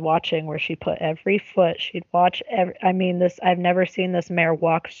literally watching where she put every foot. She'd watch I've never seen this mare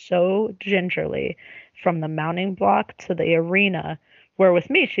walk so gingerly from the mounting block to the arena, Where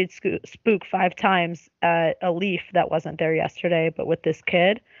with me, she'd spook 5 times at a leaf that wasn't there yesterday. But with this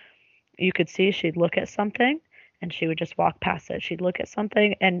kid, you could see she'd look at something and she would just walk past it. She'd look at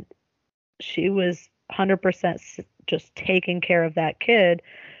something and she was 100% just taking care of that kid.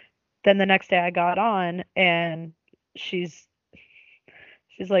 Then the next day I got on and she's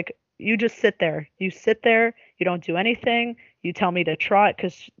like, you just sit there. You sit there. You don't do anything. You tell me to trot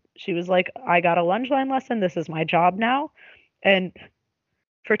because she was like, I got a lunge line lesson. This is my job now. And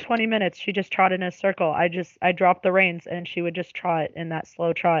for 20 minutes, she just trotted in a circle. I dropped the reins and she would just trot in that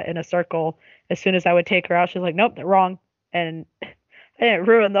slow trot in a circle. As soon as I would take her out, she was like, nope, they're wrong. And I didn't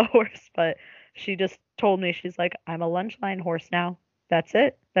ruin the horse, but she just told me, she's like, I'm a lunge line horse now. That's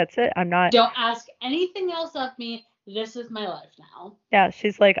it. That's it. I'm not. Don't ask anything else of me. This is my life now. Yeah,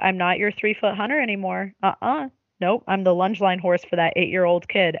 she's like, I'm not your 3-foot hunter anymore. Nope, I'm the lunge line horse for that 8-year-old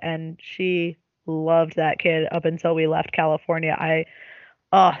kid. And she loved that kid up until we left California.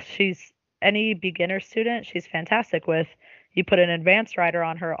 She's any beginner student, she's fantastic with. You put an advanced rider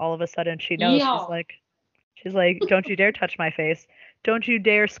on her, all of a sudden she knows. Yeah. She's like, don't you dare touch my face. Don't you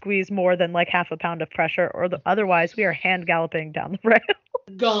dare squeeze more than like half a pound of pressure, or otherwise we are hand galloping down the rail.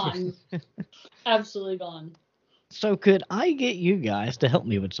 Gone. Absolutely gone. So could I get you guys to help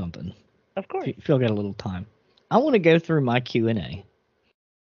me with something? Of course. If you'll get a little time. I want to go through my Q&A.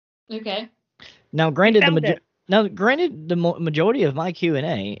 Okay. Now, granted, the majority of my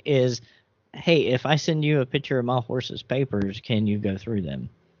Q&A is, hey, if I send you a picture of my horse's papers, can you go through them?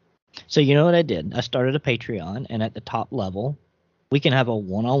 So you know what I did? I started a Patreon, and at the top level, we can have a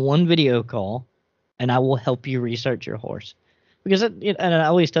one-on-one video call, and I will help you research your horse. Because, and I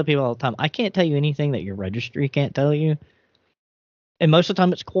always tell people all the time, I can't tell you anything that your registry can't tell you. And most of the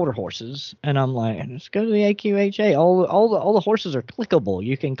time it's quarter horses. And I'm like, just go to the AQHA. All the horses are clickable.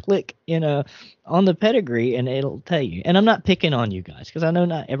 You can click, on the pedigree and it'll tell you. And I'm not picking on you guys because I know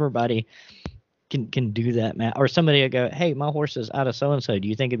not everybody can do that, Matt. Or somebody will go, hey, my horse is out of so-and-so. Do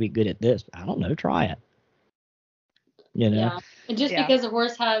you think it'd be good at this? I don't know. Try it. Yeah. And just because a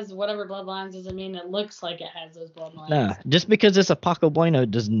horse has whatever bloodlines doesn't mean it looks like it has those bloodlines. No, just because it's a Paco Bueno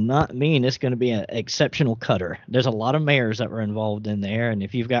does not mean it's going to be an exceptional cutter. There's a lot of mares that were involved in there, and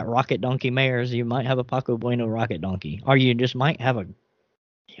if you've got Rocket Donkey mares, you might have a Paco Bueno Rocket Donkey, or you just might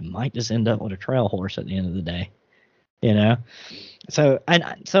just end up with a trail horse at the end of the day, So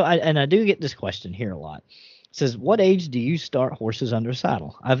I do get this question here a lot. It says, what age do you start horses under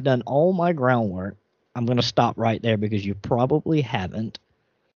saddle? I've done all my groundwork. I'm going to stop right there because you probably haven't.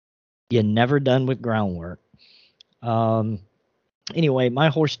 You're never done with groundwork. Anyway, my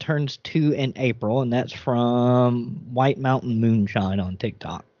horse turns 2 in April, and that's from White Mountain Moonshine on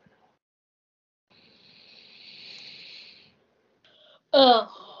TikTok.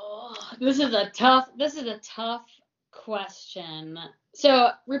 Oh, this is a tough question.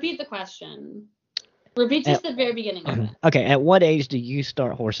 So repeat the question. Repeat just the very beginning of it. Okay, at what age do you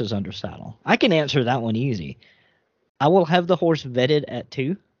start horses under saddle? I can answer that one easy. I will have the horse vetted at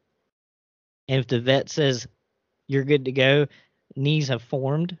 2. And if the vet says you're good to go, knees have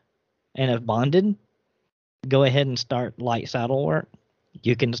formed and have bonded, go ahead and start light saddle work.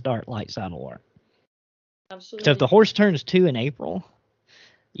 You can start light saddle work. Absolutely. So if the horse turns 2 in April,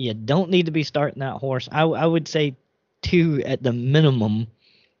 you don't need to be starting that horse. I would say 2 at the minimum,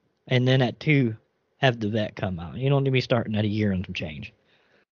 and then at 2, have the vet come out. You don't need to be starting at a year and some change.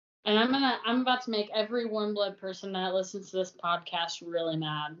 And I'm about to make every warm blood person that listens to this podcast really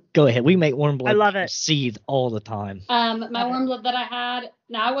mad. Go ahead. We make warm blood I love it. seethe all the time. My warm blood that I had,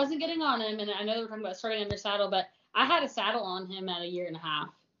 now I wasn't getting on him, and I know they were talking about starting under saddle, but I had a saddle on him at 1.5 years.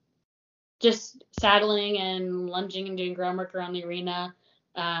 Just saddling and lunging and doing groundwork around the arena.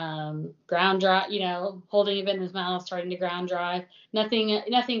 Ground drive, holding him in his mouth, starting to ground drive.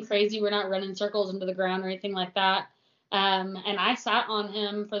 Nothing crazy. We're not running circles into the ground or anything like that. And I sat on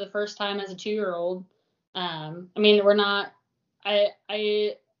him for the first time as a 2-year-old. We're not.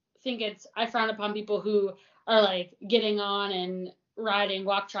 I think I frown upon people who are like getting on and riding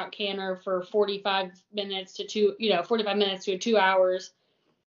walk, trot, canter for 45 minutes to 2 hours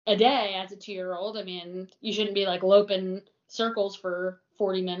a day as a 2-year-old. I mean, you shouldn't be like loping circles for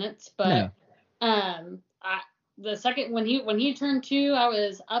 40 minutes, but no. The second when he turned 2, I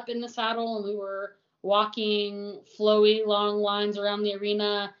was up in the saddle and we were walking flowy long lines around the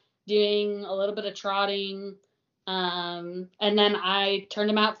arena, doing a little bit of trotting, and then I turned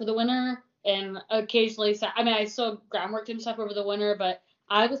him out for the winter and occasionally I still groundworked him stuff over the winter, but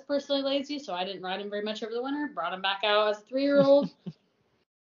I was personally lazy, so I didn't ride him very much over the winter. Brought him back out as a 3-year-old,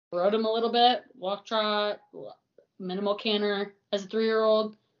 rode him a little bit, walk, trot, minimal canter as a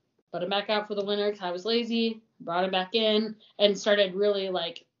 3-year-old, put him back out for the winter because I was lazy. brought him back in, and started really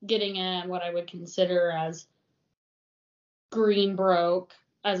like getting in what I would consider as green broke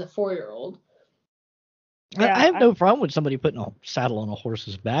as a 4-year-old. Yeah, I have no problem with somebody putting a saddle on a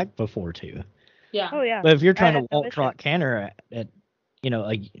horse's back before too. Yeah. Oh yeah. But if you're I trying have to no walk, issue. trot, canter at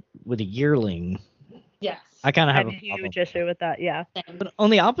with a yearling, Yes. I kind of I have have a a problem. huge issue with that. Yeah. Same. But on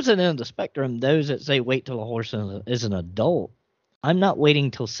the opposite end of the spectrum, those that say wait till a horse is an adult, I'm not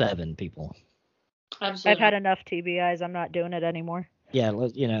waiting till 7, people. Absolutely. I've had enough TBIs. I'm not doing it anymore. Yeah,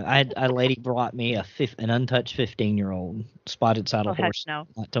 I had a lady brought me an untouched 15-year-old spotted saddle Oh heck horse no.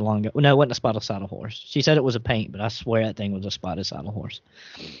 not too long ago. No, it wasn't a spotted saddle horse. She said it was a paint, but I swear that thing was a spotted saddle horse.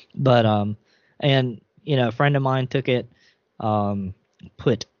 But and a friend of mine took it,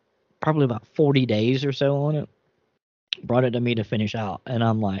 put probably about 40 days or so on it, brought it to me to finish out, and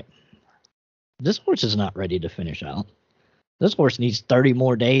I'm like, this horse is not ready to finish out. This horse needs 30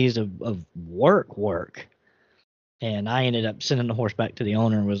 more days of work. And I ended up sending the horse back to the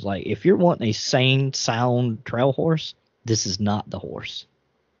owner and was like, if you're wanting a sane, sound trail horse, this is not the horse.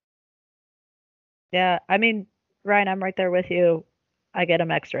 Yeah. I mean, Ryan, I'm right there with you. I get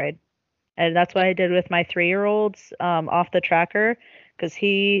them X-rayed. And that's what I did with my 3-year-olds off the tracker, because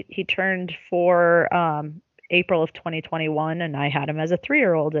he turned 4 April of 2021, and I had him as a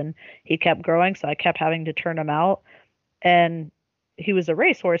 3-year-old, and he kept growing, so I kept having to turn him out. And he was a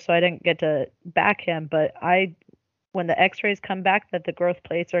racehorse, so I didn't get to back him. But when the X-rays come back that the growth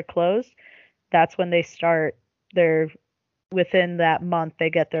plates are closed, that's when they start their within that month they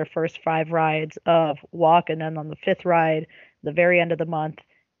get their first 5 rides of walk, and then on the 5th ride, the very end of the month,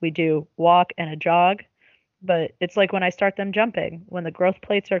 we do walk and a jog. But it's like when I start them jumping, when the growth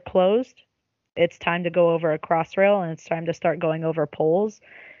plates are closed, it's time to go over a cross rail and it's time to start going over poles.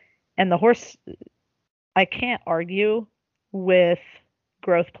 And the horse, I can't argue with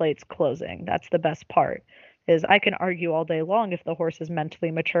growth plates closing. That's the best part. Is I can argue all day long if the horse is mentally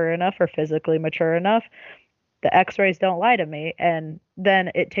mature enough or physically mature enough. The X-rays don't lie to me, and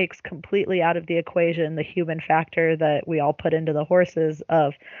then it takes completely out of the equation the human factor that we all put into the horses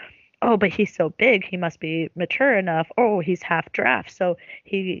of, oh, but he's so big, he must be mature enough. Oh, he's half draft, so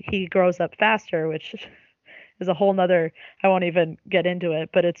he grows up faster, which is a whole nother, I won't even get into it,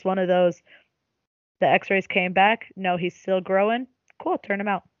 but it's one of those, the X-rays came back, no, he's still growing, cool, turn him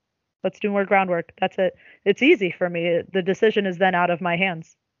out. Let's do more groundwork. That's it. It's easy for me. The decision is then out of my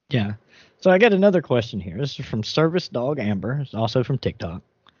hands. Yeah. So I got another question here. This is from Service Dog Amber. It's also from TikTok.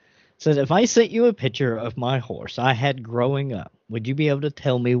 It says, if I sent you a picture of my horse I had growing up, would you be able to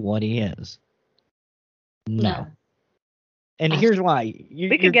tell me what he is? No. And here's why.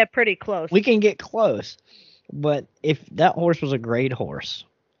 We can get pretty close. We can get close. But if that horse was a grade horse,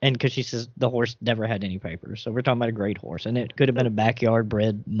 and because she says the horse never had any papers, so we're talking about a grade horse, and it could have been a backyard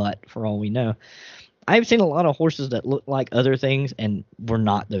bred mutt for all we know. I've seen a lot of horses that look like other things and were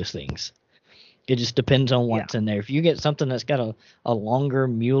not those things. It just depends on what's in there. If you get something that's got a longer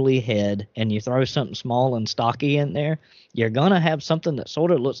muley head and you throw something small and stocky in there, you're going to have something that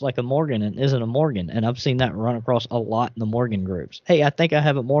sort of looks like a Morgan and isn't a Morgan. And I've seen that run across a lot in the Morgan groups. Hey, I think I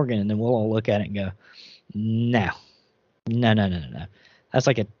have a Morgan. And then we'll all look at it and go, no. That's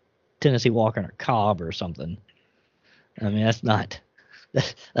like a Tennessee Walker or Cobb or something. I mean, that's not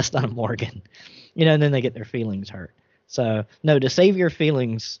a Morgan. And then they get their feelings hurt. So, no, to save your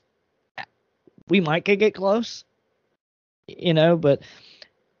feelings, we might could get close, but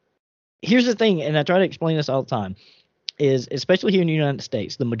here's the thing, and I try to explain this all the time, is especially here in the United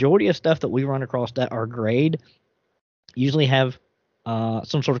States, the majority of stuff that we run across that are grade usually have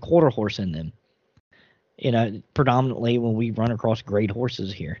some sort of quarter horse in them. Predominantly when we run across grade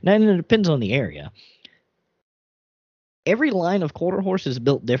horses here. Now, it depends on the area. Every line of quarter horse is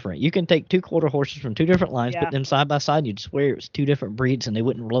built different. You can take 2 quarter horses from 2 different lines, put them side by side, and you'd swear it was 2 different breeds, and they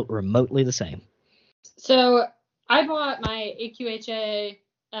wouldn't look remotely the same. So I bought my AQHA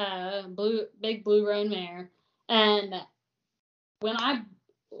big blue roan mare, and when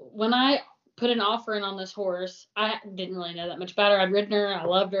I put an offer in on this horse, I didn't really know that much about her. I'd ridden her, I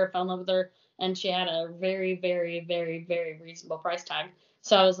loved her, fell in love with her, and she had a very, very, very, very reasonable price tag.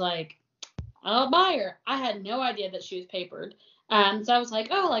 So I was like, I'll buy her. I had no idea that she was papered. So I was like,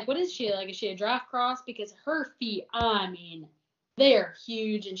 oh, like, what is she? Like, is she a draft cross? Because her feet, I mean, they are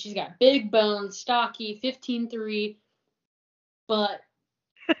huge, and she's got big bones, stocky, 15.3, but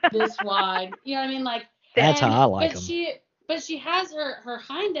this wide. You know what I mean? Like, that's how I like them. But she has her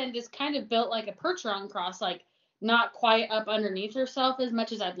hind end is kind of built like a Percheron cross, like not quite up underneath herself as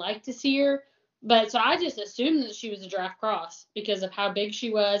much as I'd like to see her. But so I just assumed that she was a draft cross because of how big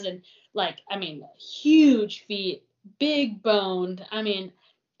she was, and like, I mean, huge feet, big boned. I mean,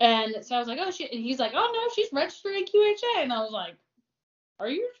 And so I was like, oh shit. And he's like, oh no, she's registered in QHA. And I was like, are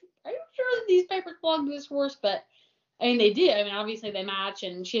you sure that these papers belong to this horse? But I mean, they do. I mean, obviously they match,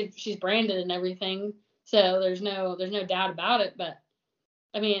 and she's branded and everything. So there's no doubt about it. But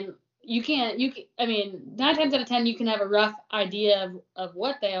I mean, I mean, 9 times out of 10, you can have a rough idea of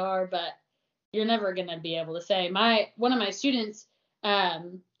what they are, but you're never gonna be able to say. One of my students,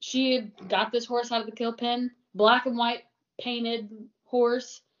 she had got this horse out of the kill pen, black and white painted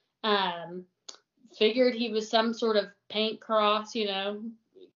horse. Figured he was some sort of paint cross, don't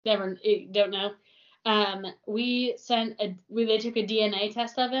know. They took a DNA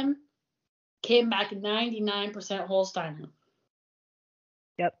test of him, came back 99% Holsteiner.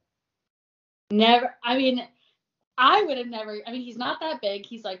 Yep. Never, I mean, I would have never, I mean, he's not that big.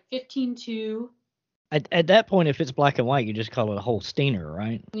 He's like 15'2". At that point, if it's black and white, you just call it a Holsteiner,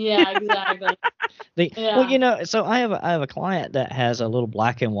 right? Yeah, exactly. Well, so I have a client that has a little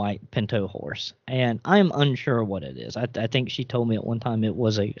black and white pinto horse, and I'm unsure what it is. I think she told me at one time it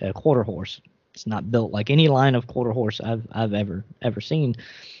was a quarter horse. It's not built like any line of quarter horse I've ever seen,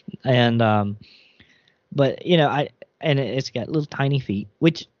 and but it's got little tiny feet,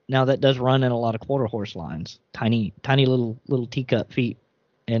 which now that does run in a lot of quarter horse lines. Tiny little teacup feet,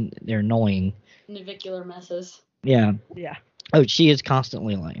 and they're annoying. Navicular messes. Yeah. Yeah. Oh, she is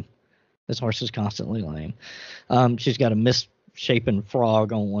constantly lame. This horse is constantly lame. She's got a misshapen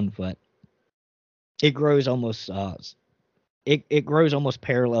frog on one foot. It grows almost it grows almost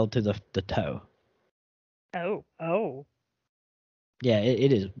parallel to the toe. Oh. Yeah,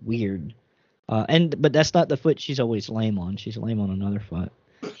 it is weird. But that's not the foot she's always lame on. She's lame on another foot.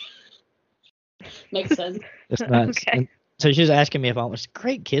 Makes sense. It's nuts. Okay. And so she's asking me if I want. It's a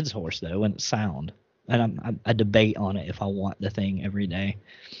great kid's horse though, and it's sound. And I debate on it if I want the thing every day.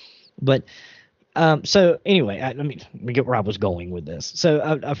 But so anyway, let me get where I was going with this. So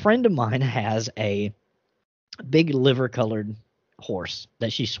a friend of mine has a big liver-colored horse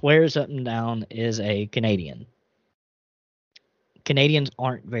that she swears up and down is a Canadian. Canadians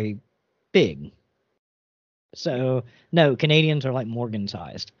aren't very big. So no, Canadians are like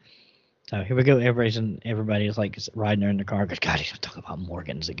Morgan-sized. So here we go. Everybody's like riding her in the car because God, he's gonna talk about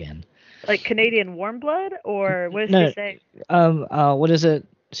Morgans again. Like Canadian warm blood, or what does he say? What is it?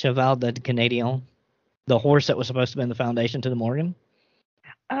 Cheval de Canadian, the horse that was supposed to be in the foundation to the Morgan.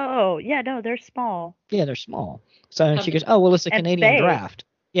 Oh yeah, no, they're small. Yeah, they're small. So she goes, oh well, it's a Canadian big. draft.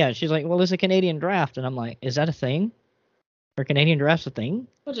 Yeah, she's like, well, it's a Canadian draft, and I'm like, is that a thing? Or Canadian draft's a thing?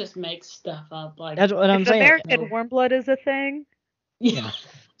 We'll just make stuff up. Like that's what I'm saying. American warm blood is a thing. Yeah.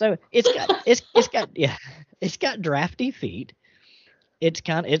 So it's got drafty feet. It's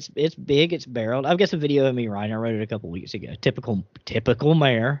big. It's barreled. I've got some video of me riding. I rode it a couple weeks ago. Typical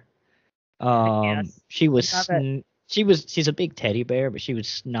mare. Yes. She's a big teddy bear, but she was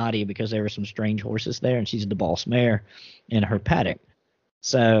snotty because there were some strange horses there, and she's the boss mare in her paddock.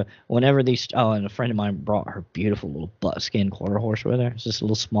 So whenever and a friend of mine brought her beautiful little buckskin quarter horse with her. It's just a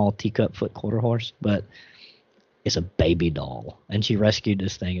little small teacup foot quarter horse, but it's a baby doll, and she rescued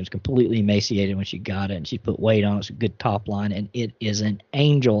this thing. It was completely emaciated when she got it, and she put weight on it. It's a good top line, and it is an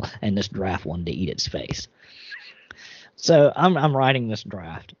angel, and this draft wanted to eat its face. So I'm riding this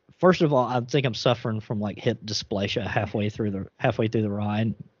draft. First of all, I think I'm suffering from like hip dysplasia halfway through the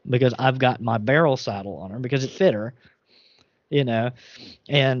ride because I've got my barrel saddle on her because it fit her,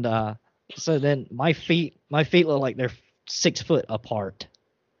 and so then my feet look like they're 6 foot apart.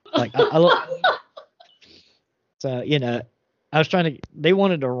 Like I look. So, they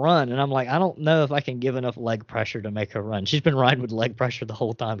wanted to run, and I'm like, I don't know if I can give enough leg pressure to make her run. She's been riding with leg pressure the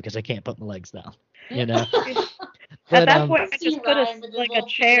whole time because I can't put my legs down, At that point, I just put a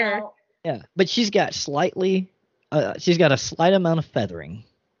chair. Yeah, but she's got a slight amount of feathering,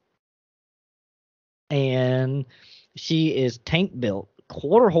 and she is tank built,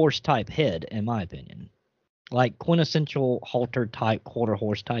 quarter horse type head, in my opinion, like quintessential halter type quarter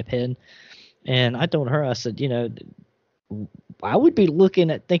horse type head. And I told her, I said, I would be looking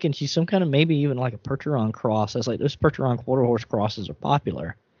at thinking she's some kind of maybe even like a Percheron cross. I was like, those Percheron quarter horse crosses are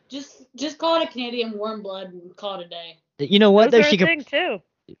popular. Just call it a Canadian warm blood and call it a day. You know what? Those are a thing too.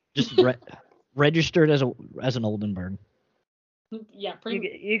 Just registered as an Oldenburg. Yeah,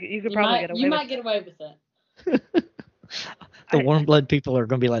 you could probably get away. You might get away with it. The warm blood people are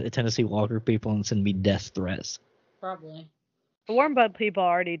going to be like the Tennessee Walker people and send me death threats. Probably. The warm blood people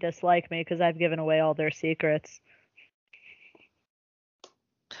already dislike me because I've given away all their secrets.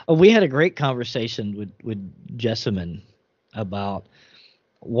 Oh, we had a great conversation with Jessamine about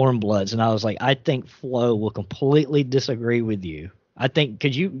warm bloods, and I was like, I think Flo will completely disagree with you I think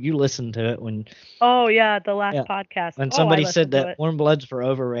because you listened to it when Oh yeah, the last yeah, podcast. when Oh, I somebody said listened to that it. warm bloods were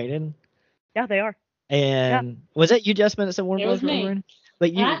overrated. Yeah, they are. Yeah. And was that you, Jasmine, that said warm It was bloods were me. overrated? But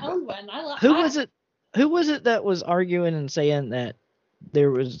And I you, owned one. who was it? Who was it that was arguing and saying that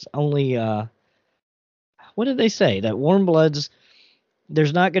there was only what did they say? That warm bloods,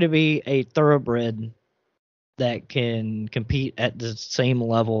 there's not going to be a thoroughbred that can compete at the same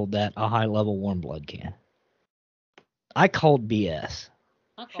level that a high level warm blood can. I called BS.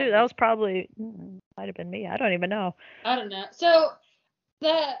 Shoot, that was probably might have been me. I don't even know. I don't know. So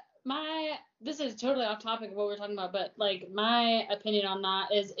this is totally off topic of what we're talking about, but like my opinion on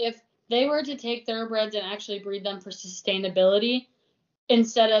that is if they were to take thoroughbreds and actually breed them for sustainability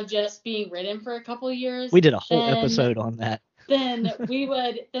instead of just being ridden for a couple of years, We did a whole episode on that. Then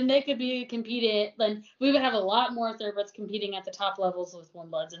they could be competing. Then we would have a lot more thoroughbreds competing at the top levels with warm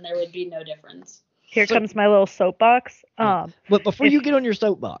bloods, and there would be no difference. Here comes my little soapbox. But before you get on your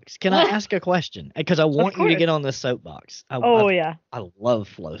soapbox, can I ask a question? Because I want you to get on this soapbox. I love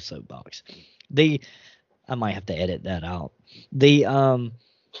Flo soapbox. I might have to edit that out. The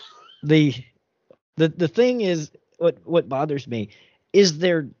thing is, what bothers me is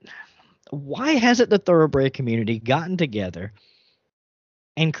why hasn't the thoroughbred community gotten together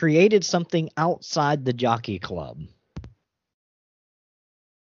and created something outside the jockey club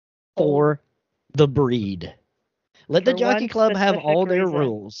for the breed? Let the jockey club have all their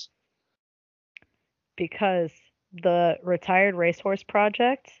rules. Because the Retired Racehorse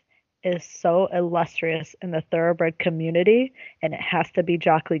Project is so illustrious in the thoroughbred community, and it has to be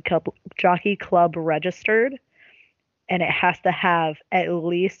jockey club registered, and it has to have at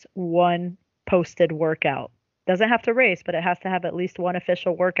least one posted workout. Doesn't have to race, but it has to have at least one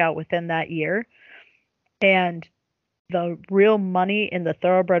official workout within that year. And the real money in the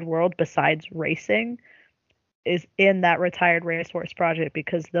thoroughbred world, besides racing, is in that Retired Racehorse Project,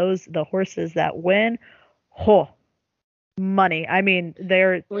 because the horses that win, money. I mean,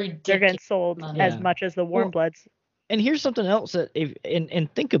 they're getting sold as much as the warm bloods. And here's something else that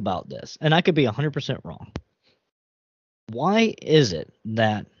and think about this, and I could be 100% wrong. Why is it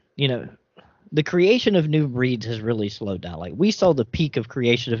that, the creation of new breeds has really slowed down? Like, we saw the peak of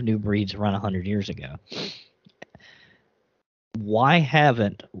creation of new breeds around 100 years ago. Why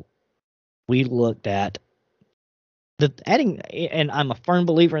haven't we looked at and I'm a firm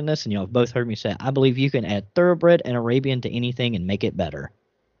believer in this, and y'all have both heard me say it, I believe you can add thoroughbred and Arabian to anything and make it better.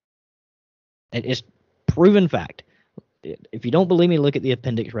 It's proven fact. If you don't believe me, look at the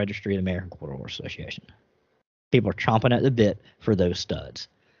appendix registry of the American Quarter Horse Association. People are chomping at the bit for those studs.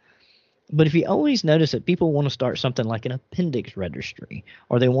 But if you always notice that people want to start something like an appendix registry,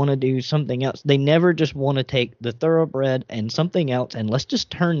 or they want to do something else, they never just want to take the thoroughbred and something else and let's just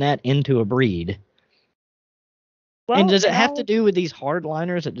turn that into a breed. Well, and does it have to do with these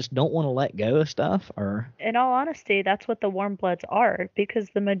hardliners that just don't want to let go of stuff? Or in all honesty, that's what the warm bloods are, because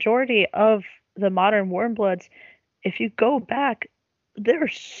the majority of the modern warm bloods, if you go back,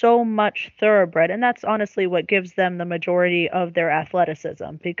 there's so much thoroughbred, and that's honestly what gives them the majority of their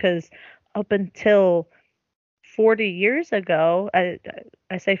athleticism, because up until 40 years ago, I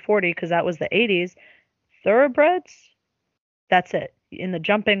say 40 because that was the 80s, thoroughbreds, that's it. In the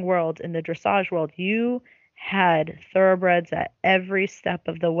jumping world, in the dressage world, you had thoroughbreds at every step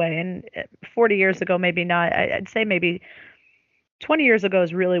of the way. And 40 years ago, maybe not. I'd say maybe 20 years ago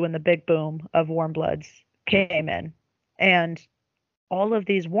is really when the big boom of warm bloods came in. And all of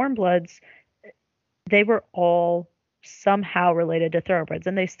these warm bloods, they were all somehow related to thoroughbreds,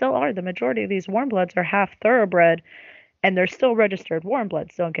 and they still are. The majority of these warm bloods are half thoroughbred, and they're still registered warm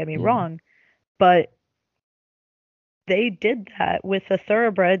bloods, don't get me wrong. But they did that with the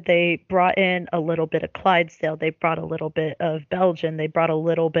thoroughbred. They brought in a little bit of Clydesdale, they brought a little bit of Belgian, they brought a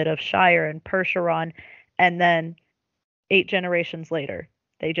little bit of Shire and Percheron, and then 8 generations later,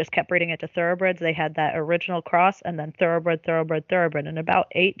 they just kept breeding it to thoroughbreds. They had that original cross, and then thoroughbred. In about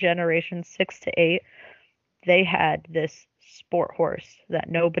 8 generations, 6 to 8, they had this sport horse that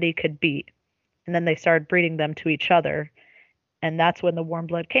nobody could beat. And then they started breeding them to each other. And that's when the warm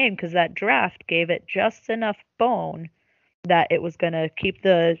blood came, because that draft gave it just enough bone that it was going to keep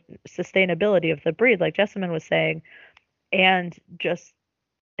the sustainability of the breed, like Jessamine was saying, and just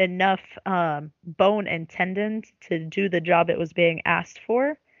enough bone and tendon to do the job it was being asked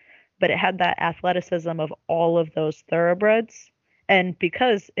for. But it had that athleticism of all of those thoroughbreds. And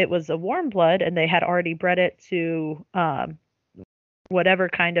because it was a warm blood and they had already bred it to whatever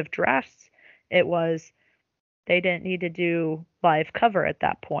kind of drafts it was, they didn't need to do live cover at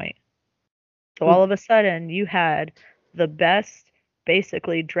that point. So all of a sudden you had the best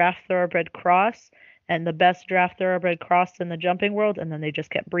basically draft thoroughbred cross, and the best draft thoroughbred crossed in the jumping world, and then they just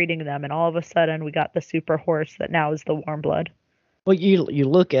kept breeding them, and all of a sudden we got the super horse that now is the warm blood. Well, you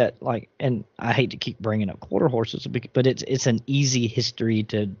look at and I hate to keep bringing up quarter horses, but it's an easy history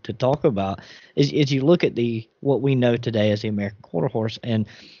to talk about. Is you look at what we know today as the American quarter horse, and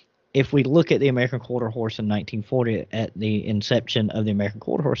if we look at the American quarter horse in 1940 at the inception of the American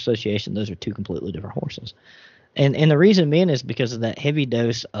Quarter Horse Association, those are two completely different horses. And the reason being is because of that heavy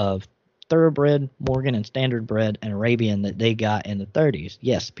dose of thoroughbred, Morgan, and standard bred and Arabian that they got in the 30s.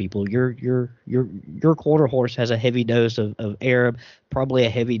 Yes, people, your quarter horse has a heavy dose of Arab, probably a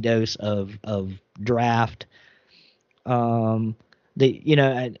heavy dose of draft. And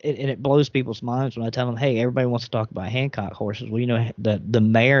it blows people's minds when I tell them, hey, everybody wants to talk about Hancock horses. Well, the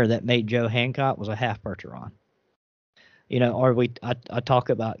mare that made Joe Hancock was a half Percheron. Or I talk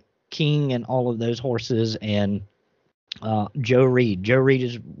about King and all of those horses and Joe Reed. Joe Reed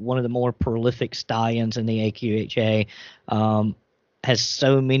is one of the more prolific stallions in the AQHA. Has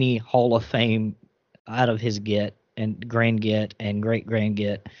so many Hall of Fame out of his get and grand get and great grand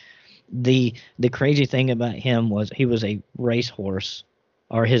get. The crazy thing about him was he was a racehorse,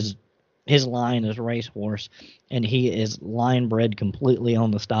 or his line is racehorse, and he is line bred completely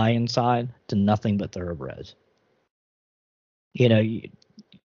on the stallion side to nothing but thoroughbreds.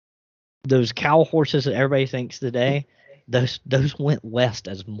 Those cow horses that everybody thinks today, those went west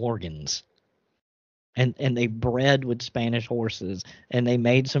as Morgans, and they bred with Spanish horses, and they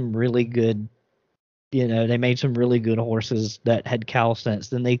made some really good. They made some really good horses that had cow sense.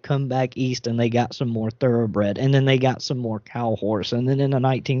 Then they come back east and they got some more thoroughbred, and then they got some more cow horse. And then in the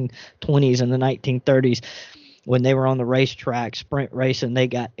 1920s and the 1930s, when they were on the racetrack sprint racing, they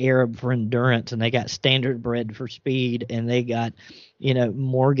got Arab for endurance, and they got standard bred for speed, and they got,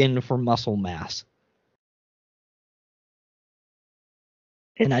 Morgan for muscle mass.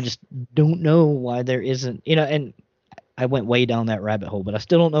 And I just don't know why there isn't, and I went way down that rabbit hole, but I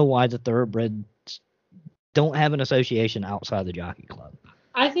still don't know why the thoroughbreds don't have an association outside the jockey club.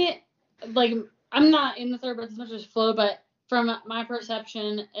 I think, I'm not in the thoroughbreds as much as Flo, but from my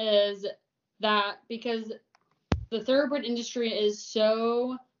perception is that because the thoroughbred industry is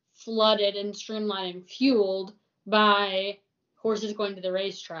so flooded and streamlined and fueled by horses going to the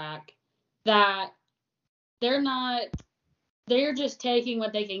racetrack that they're just taking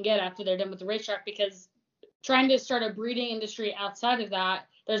what they can get after they're done with the racetrack, because trying to start a breeding industry outside of that,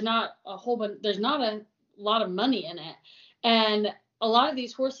 there's not a lot of money in it. And a lot of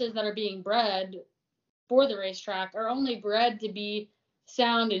these horses that are being bred for the racetrack are only bred to be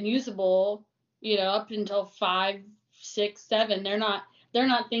sound and usable, up until 5, 6, 7. They're not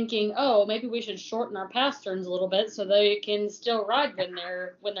thinking, oh, maybe we should shorten our pasterns a little bit so they can still ride when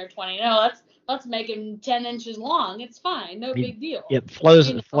they're 20. No, let's make them 10 inches long. It's fine, no big deal. Yep,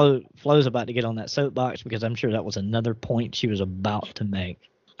 Flo's about to get on that soapbox, because I'm sure that was another point she was about to make.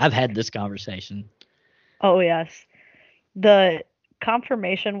 I've had this conversation. Oh yes, the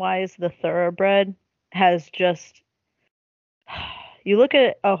conformation-wise, the thoroughbred has just. You look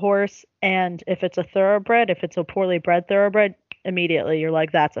at a horse, and if it's a thoroughbred, if it's a poorly bred thoroughbred, immediately you're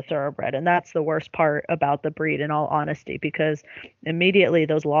like, that's a thoroughbred. And that's the worst part about the breed, in all honesty, because immediately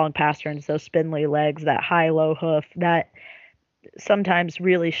those long pasterns, those spindly legs, that high-low hoof, that sometimes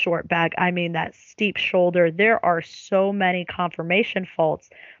really short back, that steep shoulder, there are so many conformation faults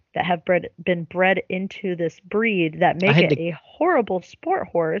that have been bred into this breed that make it a horrible sport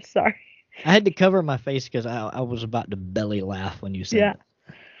horse. Sorry. I had to cover my face because I was about to belly laugh when you said that.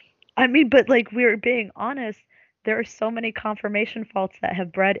 But we were being honest, there are so many conformation faults that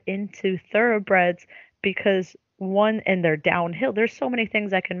have bred into thoroughbreds because and they're downhill. There's so many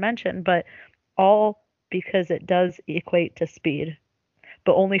things I can mention, but all because it does equate to speed,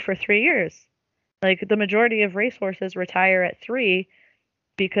 but only for 3 years. The majority of racehorses retire at 3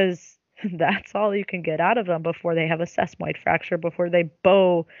 because that's all you can get out of them before they have a sesamoid fracture, before they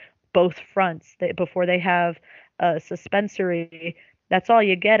bow both fronts, before they have a suspensory. That's all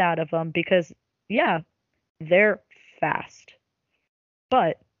you get out of them, because they're fast,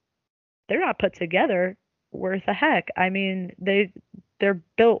 but they're not put together worth a heck. They're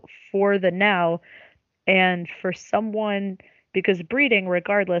built for the now, and for someone, because breeding,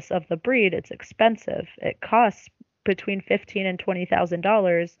 regardless of the breed, it's expensive. It costs between $15,000 and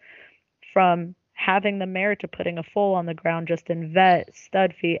 $20,000 from having the mare to putting a foal on the ground, just in vet,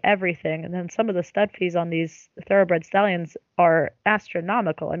 stud fee, everything. And then some of the stud fees on these thoroughbred stallions are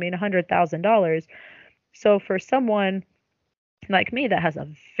astronomical. $100,000. So for someone like me that has a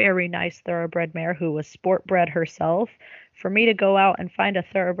very nice thoroughbred mare who was sport bred herself, for me to go out and find a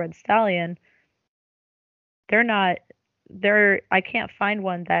thoroughbred stallion, they're not I can't find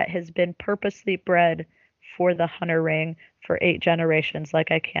one that has been purposely bred for the hunter ring for 8 generations like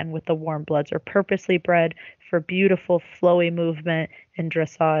I can with the warm bloods, or purposely bred for beautiful flowy movement and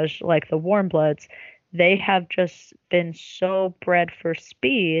dressage like the warm bloods. They have just been so bred for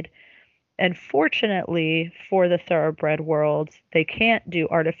speed. And fortunately for the thoroughbred world, they can't do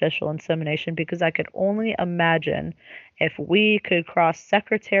artificial insemination, because I could only imagine if we could cross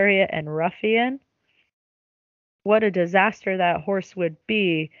Secretariat and Ruffian, what a disaster that horse would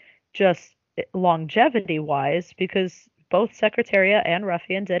be, just longevity wise, because both Secretariat and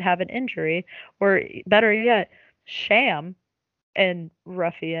Ruffian did have an injury, or better yet, Sham and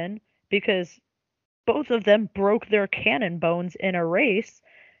Ruffian, because both of them broke their cannon bones in a race,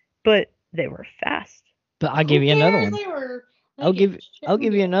 but they were fast. But I'll give you another one. They were I'll making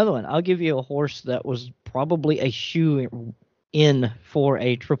give you another one. I'll give you a horse that was probably a shoe in for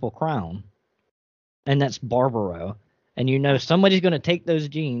a Triple Crown, and that's Barbaro. And you know somebody's going to take those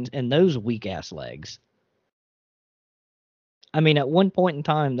genes and those weak ass legs. I mean, at one point in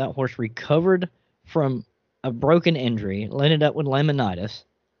time, that horse recovered from a broken injury, ended up with laminitis.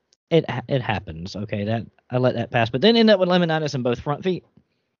 It happens, okay? That I let that pass, but then ended up with laminitis in both front feet.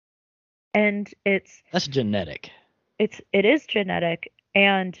 And that's genetic. It is genetic,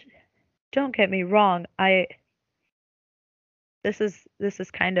 and don't get me wrong, this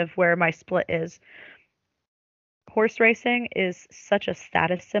is kind of where my split is. Horse racing is such a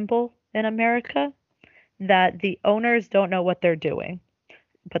status symbol in America that the owners don't know what they're doing,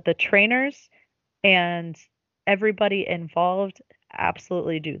 but the trainers and everybody involved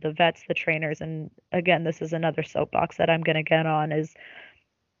absolutely do. The vets, the trainers, and again, this is another soapbox that I'm going to get on, is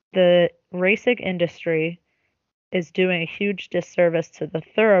the racing industry is doing a huge disservice to the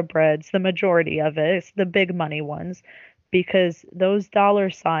thoroughbreds, the majority of it, it's the big money ones, because those dollar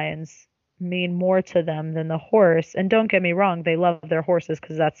signs mean more to them than the horse. And don't get me wrong, they love their horses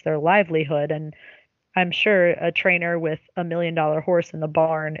because that's their livelihood. And I'm sure a trainer with $1 million horse in the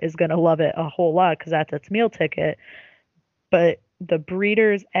barn is going to love it a whole lot because that's its meal ticket. But the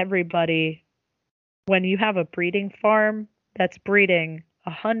breeders, everybody, when you have a breeding farm that's breeding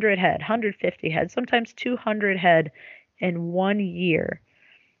 100 head, 150 head, sometimes 200 head in 1 year,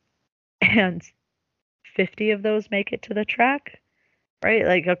 and 50 of those make it to the track, right?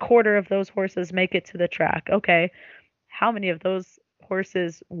 Like a quarter of those horses make it to the track. Okay, how many of those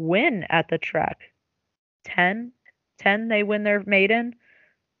horses win at the track? 10? 10 they win their maiden,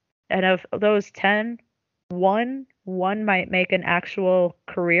 and of those 10, one might make an actual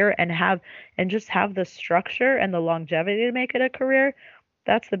career and just have the structure and the longevity to make it a career.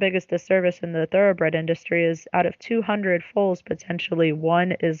 That's the biggest disservice in the thoroughbred industry, is out of 200 foals, potentially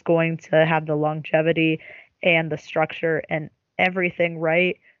one is going to have the longevity and the structure and everything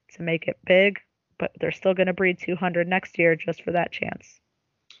right to make it big, but they're still going to breed 200 next year just for that chance.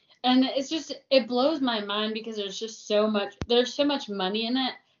 And it blows my mind because there's so much money in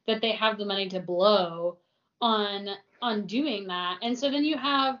it that they have the money to blow on doing that. And so then you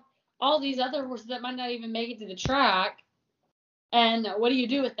have all these other horses that might not even make it to the track. And what do you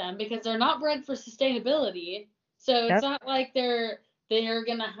do with them? Because they're not bred for sustainability. So it's not like they're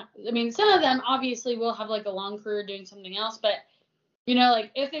gonna. I mean, some of them obviously will have like a long career doing something else, but you know,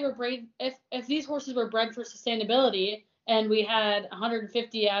 like if they were bred, if these horses were bred for sustainability, and we had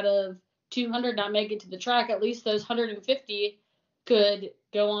 150 out of 200 not make it to the track, at least those 150 could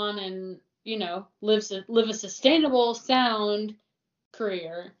go on and, you know, live a sustainable, sound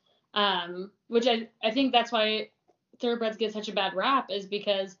career. Which I think that's why thoroughbreds get such a bad rap, is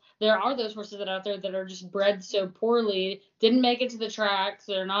because there are those horses that out there that are just bred so poorly, didn't make it to the track,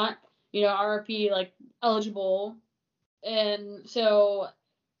 so they're not, you know, RRP like eligible, and so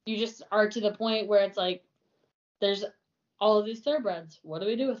you just are to the point where it's like there's all of these thoroughbreds. What do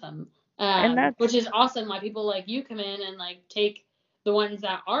we do with them? Which is awesome. Why people like you come in and like take the ones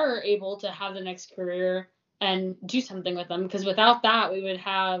that are able to have the next career and do something with them. Because without that, we would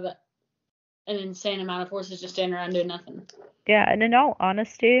have an insane amount of horses just standing around doing nothing. Yeah, and in all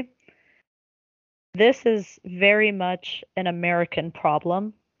honesty, this is very much an American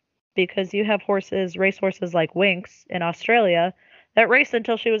problem, because you have race horses like Winx in Australia that raced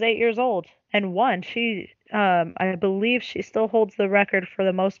until she was 8 years old and won. I believe she still holds the record for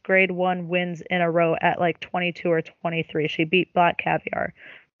the most grade 1 wins in a row at like 22 or 23. She beat Black Caviar.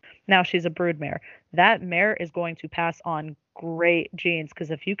 Now she's a broodmare. That mare is going to pass on great genes,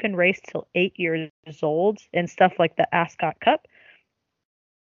 because if you can race till 8 years old in stuff like the Ascot Cup,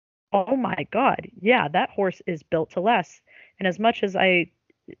 oh my God, yeah, that horse is built to last. And as much as I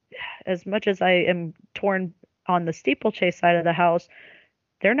am torn on the steeplechase side of the house,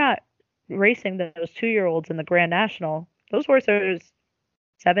 they're not racing those 2-year-olds in the Grand National those horses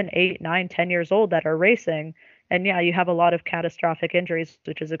 7, 8, 9, 10 years old that are racing. And yeah, you have a lot of catastrophic injuries,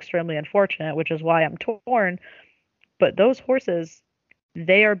 which is extremely unfortunate, which is why I'm torn. But those horses,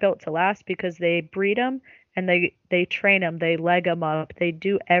 they are built to last because they breed them and they train them, they leg them up, they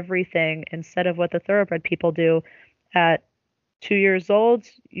do everything instead of what the thoroughbred people do. At 2 years old,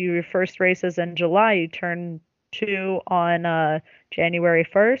 your first race is in July, you turn 2 on January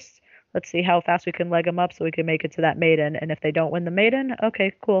 1st. Let's see how fast we can leg them up so we can make it to that maiden. And if they don't win the maiden,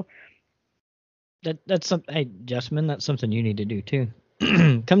 okay, cool. That's something. Hey, Justman, that's something you need to do too.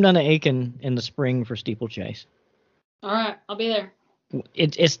 Come down to Aiken in the spring for steeplechase. All right, I'll be there.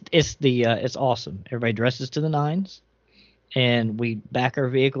 It's awesome. Everybody dresses to the nines, and we back our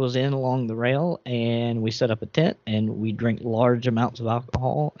vehicles in along the rail, and we set up a tent, and we drink large amounts of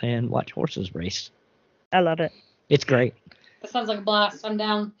alcohol and watch horses race. I love it. It's great. That sounds like a blast. I'm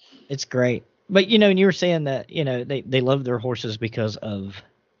down. It's great. But and you were saying that they love their horses because of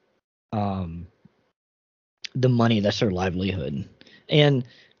the money. That's their livelihood. And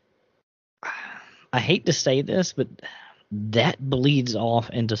I hate to say this, but that bleeds off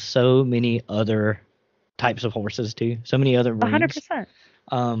into so many other types of horses too. So many other breeds.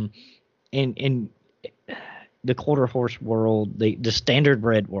 100%. In the quarter horse world, the standard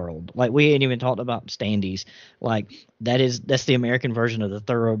bred world, like we ain't even talked about standees. Like that's the American version of the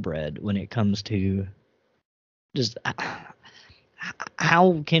thoroughbred when it comes to just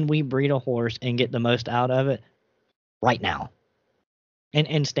how can we breed a horse and get the most out of it right now. And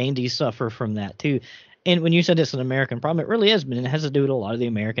standees suffer from that too. And when you said it's an American problem, it really is, but it has to do with a lot of the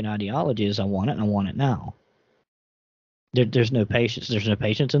American ideology is I want it and I want it now. There's no patience. There's no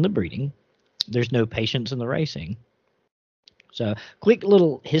patience in the breeding. There's no patience in the racing. So, quick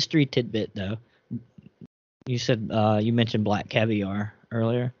little history tidbit though. You said you mentioned Black Caviar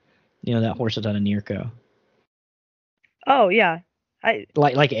earlier. That horse is out of Nearco. Oh yeah,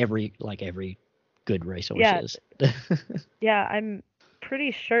 like every good racehorse is. Yeah, I'm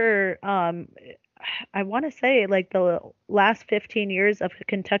pretty sure. I want to say like the last 15 years of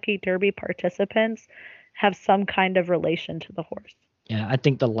Kentucky Derby participants have some kind of relation to the horse. Yeah, I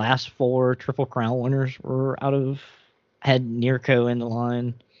think the last 4 Triple Crown winners had Nearco in the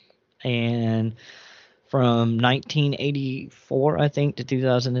line, and from 1984, I think, to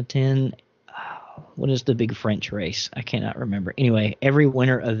 2010. What is the big French race? I cannot remember. Anyway, every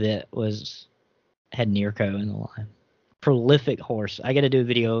winner of it had Nearco in the line. Prolific horse. I got to do a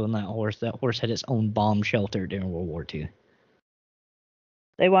video on that horse. That horse had its own bomb shelter during World War II.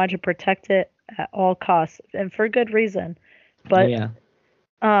 They wanted to protect it at all costs, and for good reason. But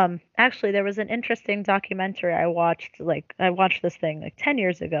actually, there was an interesting documentary I watched. I watched this thing like 10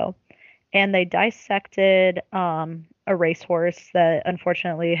 years ago, and they dissected a racehorse that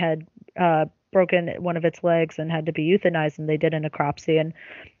unfortunately had broken one of its legs and had to be euthanized, and they did a necropsy, and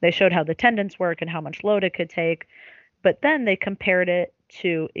they showed how the tendons work and how much load it could take. But then they compared it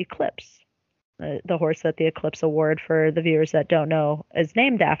to Eclipse, the horse that the Eclipse Award, for the viewers that don't know, is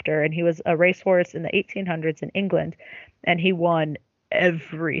named after. And he was a racehorse in the 1800s in England, and he won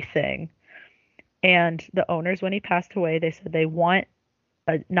everything. And the owners, when he passed away, they said they want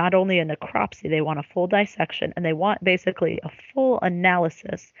not only a necropsy, they want a full dissection, and they want basically a full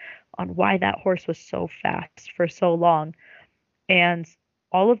analysis on why that horse was so fast for so long. And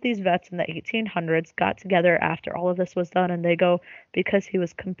all of these vets in the 1800s got together after all of this was done, and they go, because he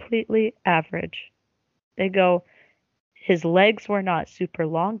was completely average. They go, his legs were not super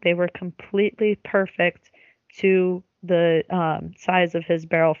long. They were completely perfect to the size of his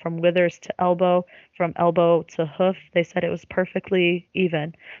barrel, from withers to elbow, from elbow to hoof. They said it was perfectly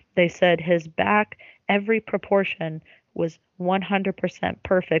even. They said his back, every proportion was 100%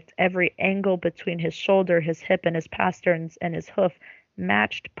 perfect. Every angle between his shoulder, his hip, and his pasterns and his hoof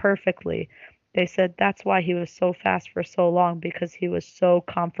matched perfectly. They said that's why he was so fast for so long, because he was so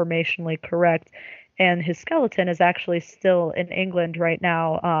conformationally correct. And his skeleton is actually still in England right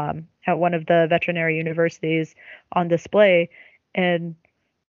now, at one of the veterinary universities on display. And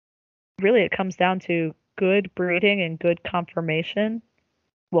really, it comes down to good breeding and good conformation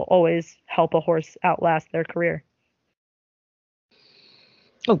will always help a horse outlast their career.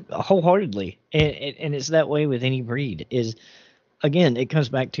 Oh, wholeheartedly. And it's that way with any breed. Again, it comes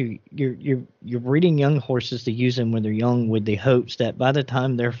back to you're breeding young horses to use them when they're young, with the hopes that by the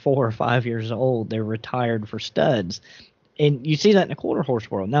time they're 4 or 5 years old, they're retired for studs. And you see that in the quarter horse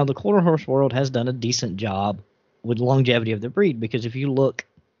world. Now, the quarter horse world has done a decent job with longevity of the breed, because if you look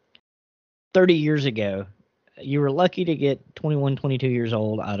 30 years ago, you were lucky to get 21, 22 years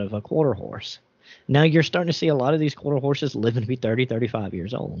old out of a quarter horse. Now you're starting to see a lot of these quarter horses living to be 30, 35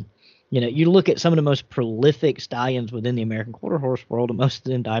 years old. You know, you look at some of the most prolific stallions within the American quarter horse world, and most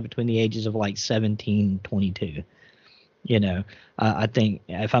of them die between the ages of like 17, 22. You know, I think,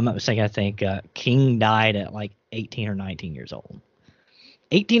 if I'm not mistaken, I think King died at like 18 or 19 years old.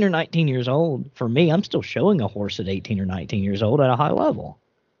 18 or 19 years old, for me, I'm still showing a horse at 18 or 19 years old at a high level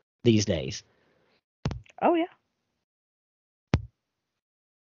these days. Oh, yeah.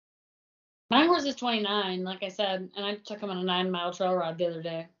 My horse is 29, like I said, and I took him on a 9-mile trail ride the other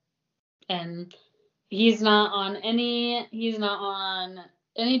day. And he's not on any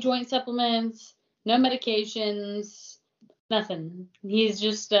joint supplements, no medications, nothing. He's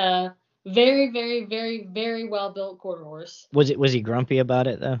just a very, very, very, very well built quarter horse. Was he grumpy about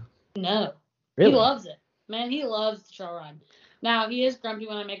it though? No. Really? He loves it. Man, he loves the trail ride. Now he is grumpy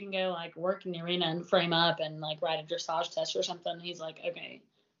when I make him go like work in the arena and frame up and like ride a dressage test or something. He's like, okay,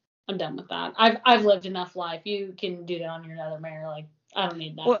 I'm done with that. I've lived enough life. You can do that on your other mare. Like, I don't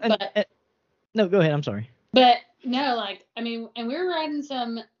need that. Well, no, go ahead. I'm sorry. But no, like, I mean, and we were riding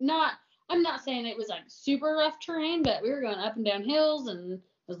I'm not saying it was like super rough terrain, but we were going up and down hills and it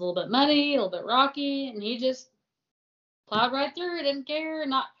was a little bit muddy, a little bit rocky, and he just plowed right through it, didn't care.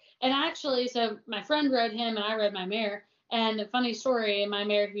 And actually, so my friend rode him and I rode my mare. And a funny story, my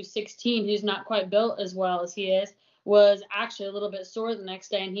mare who's 16, who's not quite built as well as he is, was actually a little bit sore the next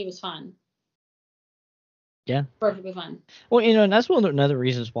day and he was fine. Yeah. Perfectly fine. Well, you know, and that's one of the other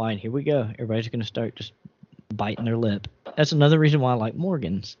reasons why, and here we go, everybody's going to start just biting their lip. That's another reason why I like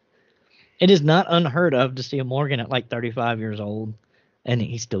Morgans. It is not unheard of to see a Morgan at like 35 years old, and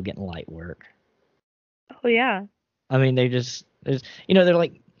he's still getting light work. Oh, yeah. I mean, they're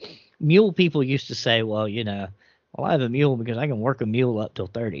like, mule people used to say, well, you know, well, I have a mule because I can work a mule up till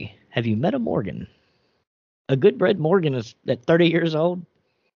 30. Have you met a Morgan? A good bred Morgan is at 30 years old,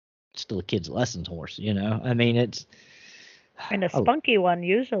 still a kid's lessons horse, you know? I mean, it's... And a spunky one,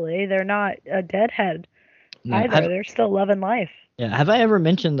 usually. They're not a deadhead either. They're still loving life. Yeah. Have I ever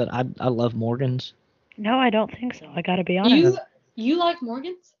mentioned that I love Morgans? No, I don't think so. I got to be honest. You like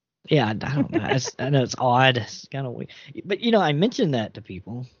Morgans? Yeah, I don't know. I know it's odd. It's kind of weird. But, you know, I mentioned that to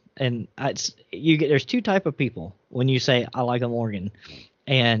people. And there's two type of people when you say, I like a Morgan.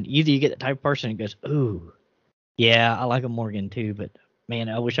 And either you get the type of person who goes, ooh, yeah, I like a Morgan too, but man,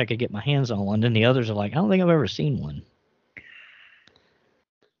 I wish I could get my hands on one. Then the others are like, I don't think I've ever seen one.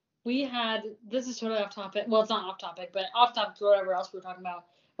 This is totally off topic. Well, it's not off topic, but off topic to whatever else we were talking about.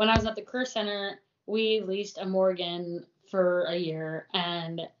 When I was at the Career Center, we leased a Morgan for a year,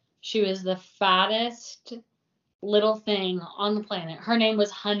 and she was the fattest little thing on the planet. Her name was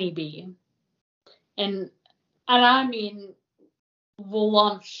Honeybee. And I mean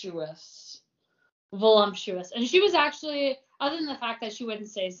voluptuous. Voluptuous. And she was actually, other than the fact that she wouldn't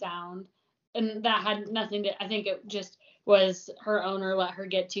say sound, and that had nothing to, I think it just was her owner let her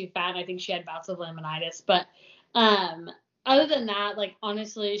get too fat. I think she had bouts of laminitis. But other than that, like,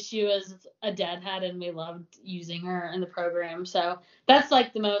 honestly, she was a deadhead and we loved using her in the program. So that's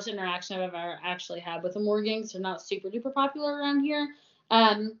like the most interaction I've ever actually had with a Morgan. They're not super duper popular around here.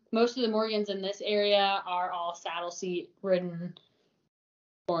 Most of the Morgans in this area are all saddle seat ridden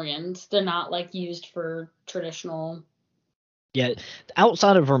Morgans. They're not like used for traditional. Yeah,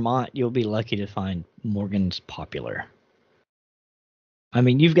 outside of Vermont, you'll be lucky to find Morgans popular. I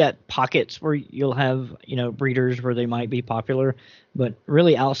mean, you've got pockets where you'll have, you know, breeders where they might be popular, but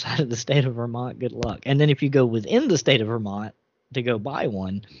really outside of the state of Vermont, good luck. And then if you go within the state of Vermont to go buy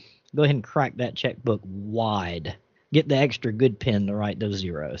one, go ahead and crack that checkbook wide. Get the extra good pen to write those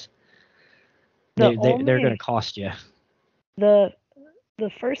zeros. They're going to cost you. The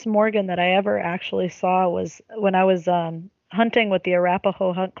first Morgan that I ever actually saw was when I was hunting with the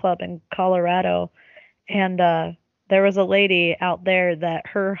Arapaho Hunt Club in Colorado, and there was a lady out there that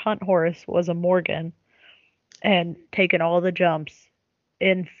her hunt horse was a Morgan and taking all the jumps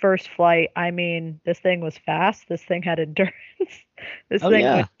in first flight. I mean, this thing was fast. This thing had endurance. This thing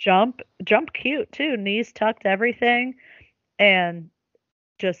would jump cute too, knees tucked, everything. And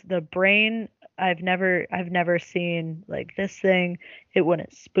just the brain, I've never seen like this thing. It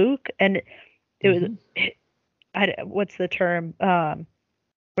wouldn't spook, and it was, what's the term?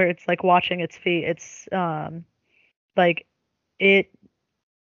 Where it's like watching its feet. It's like it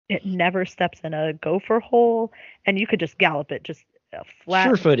never steps in a gopher hole, and you could just gallop it just flat.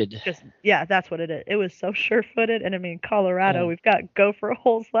 Sure-footed. Yeah, that's what it is. It was so sure-footed, and I mean, Colorado, we've got gopher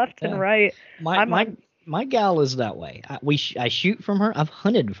holes left and right. My gal is that way. I shoot from her. I've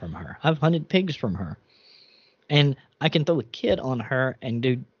hunted from her. I've hunted pigs from her, and I can throw a kid on her and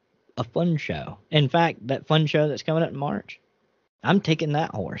do a fun show. In fact, that fun show that's coming up in March, I'm taking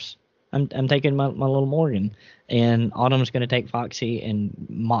that horse. I'm taking my little Morgan, and Autumn's going to take Foxy and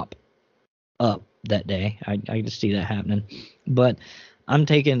Mop up that day. I just see that happening. But I'm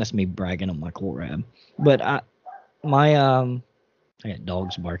taking, that's me bragging on my Colrab. But I got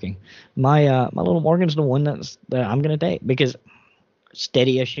dogs barking. My little Morgan's the one that I'm gonna take because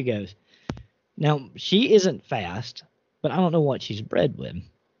steady as she goes. Now she isn't fast, but I don't know what she's bred with.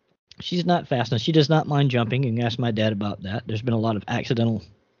 She's not fast, and she does not mind jumping. You can ask my dad about that. There's been a lot of accidental,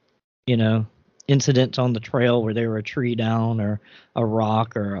 you know, incidents on the trail where there were a tree down or a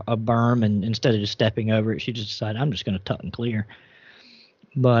rock or a berm, and instead of just stepping over it, she just decided I'm just gonna tuck and clear.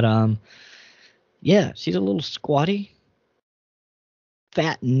 But yeah, she's a little squatty,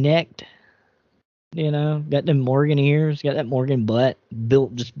 fat necked. Got them Morgan ears, got that Morgan butt,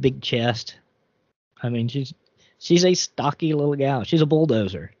 built just big chest. I mean, she's a stocky little gal. She's a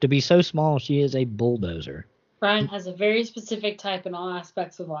bulldozer. To be so small, she is a bulldozer. Brian has a very specific type in all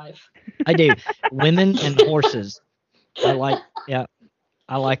aspects of life. I do. Women and horses. I like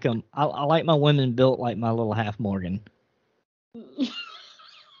them. I like my women built like my little half Morgan.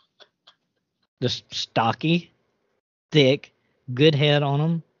 Just stocky, thick, good head on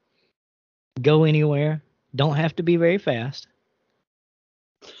them. Go anywhere. Don't have to be very fast.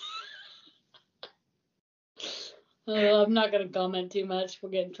 I'm not gonna comment too much.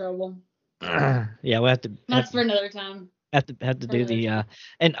 We'll get in trouble. Yeah, we'll have to. That's for another time. Have to do the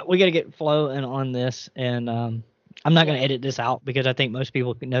and we got to get Flo in on this, and I'm not going to edit this out because I think most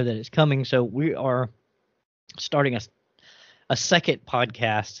people know that it's coming. So we are starting a second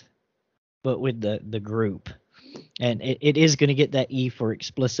podcast, but with the group, and it is going to get that E for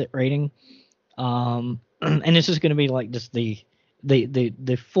explicit rating. And this is going to be like just the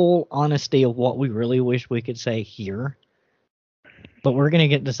full honesty of what we really wish we could say here. But we're going to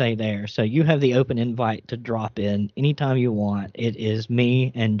get to say there. So you have the open invite to drop in anytime you want. It is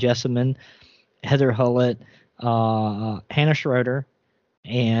me and Jessamine, Heather Hullett, Hannah Schroeder,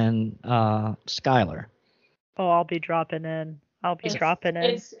 and Skylar. Oh, I'll be dropping in. Dropping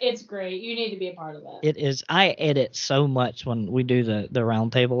in. It's great. You need to be a part of that. It is. I edit so much when we do the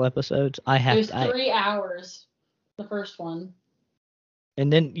roundtable episodes. It was 3 hours, the first one.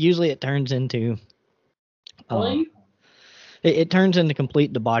 And then usually it turns into... Really? It turns into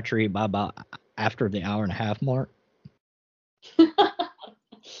complete debauchery by about after the hour and a half mark.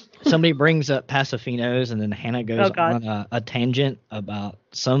 Somebody brings up Pasafinos, and then Hannah goes on a tangent about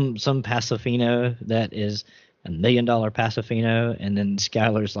some Pasafino that is $1 million Pasafino, and then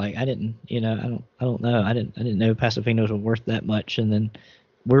Skylar's like, I don't know, I didn't know Pasafinos were worth that much, and then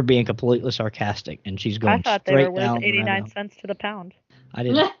we're being completely sarcastic, and she's going straight down. I thought they were worth 89 cents to the pound. I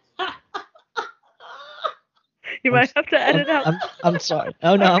didn't. You might have to edit out. I'm sorry.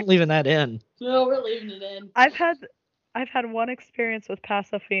 Oh no, I'm leaving that in. No, we're leaving it in. I've had one experience with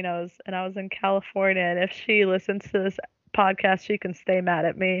Pasafinos, and I was in California. And if she listens to this podcast, she can stay mad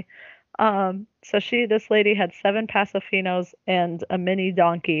at me. So this lady had 7 Pasafinos and a mini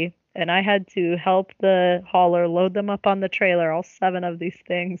donkey, and I had to help the hauler load them up on the trailer, all 7 of these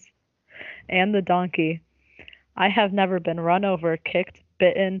things, and the donkey. I have never been run over, kicked,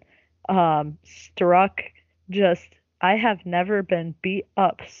 bitten, struck. I have never been beat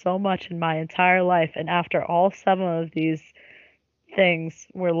up so much in my entire life. And after all 7 of these things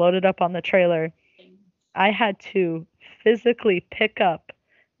were loaded up on the trailer, I had to physically pick up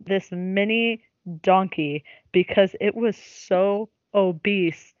this mini donkey because it was so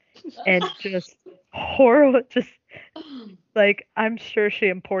obese and just horrible. Just like, I'm sure she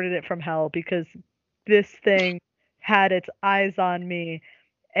imported it from hell because this thing had its eyes on me,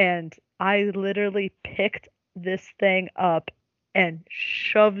 and I literally picked this thing up and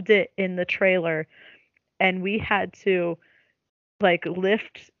shoved it in the trailer, and we had to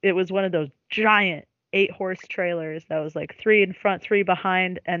lift. It was one of those giant 8-horse trailers that was 3 in front, 3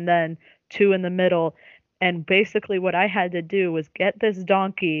 behind, and then 2 in the middle. And basically what I had to do was get this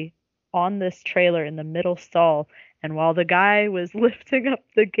donkey on this trailer in the middle stall, and while the guy was lifting up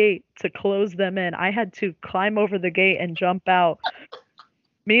the gate to close them in, I had to climb over the gate and jump out.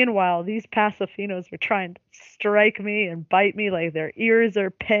 Meanwhile, these Pasafinos were trying to strike me and bite me, like their ears are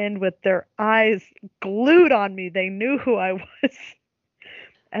pinned with their eyes glued on me. They knew who I was.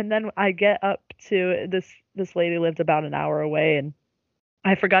 And then I get up to this lady lived about an hour away, and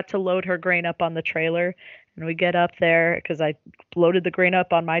I forgot to load her grain up on the trailer. And we get up there because I loaded the grain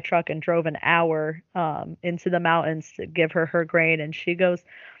up on my truck and drove an hour into the mountains to give her grain. And she goes,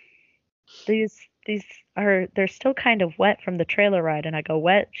 they're still kind of wet from the trailer ride. And I go,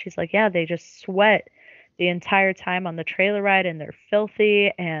 wet? She's like, yeah, they just sweat the entire time on the trailer ride, and they're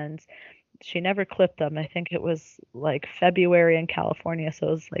filthy. And she never clipped them. I think it was February in California, so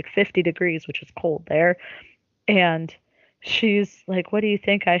it was 50 degrees, which is cold there. And she's like, what do you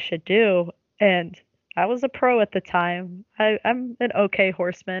think I should do? And I was a pro at the time. I'm an okay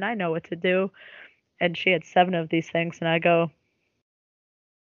horseman. I know what to do. And she had 7 of these things, and I go,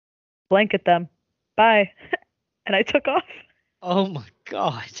 blanket them. Bye. And I took off. Oh my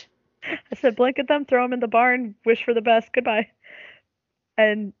God. I said, blanket them, throw them in the barn, wish for the best, goodbye.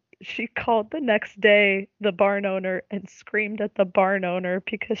 And she called the next day the barn owner and screamed at the barn owner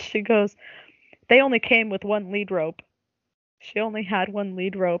because she goes, they only came with 1 lead rope. She only had 1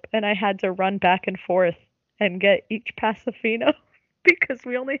 lead rope, and I had to run back and forth and get each Pasofino because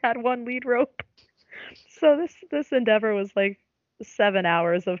we only had 1 lead rope. So this endeavor was like 7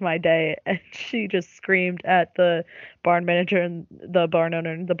 hours of my day, and she just screamed at the barn manager and the barn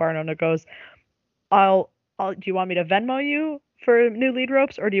owner, and the barn owner goes, do you want me to Venmo you for new lead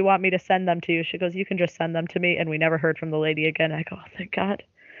ropes, or do you want me to send them to you? She goes, you can just send them to me. And we never heard from the lady again. I go, oh, thank God.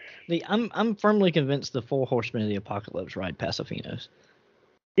 I'm firmly convinced the 4 horsemen of the apocalypse ride Pasofinos.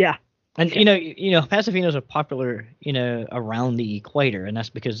 Yeah. And you know, Pasofinos are popular, around the equator, and that's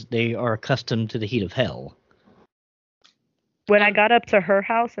because they are accustomed to the heat of hell. When I got up to her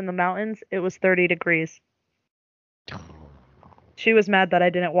house in the mountains, it was 30 degrees. She was mad that I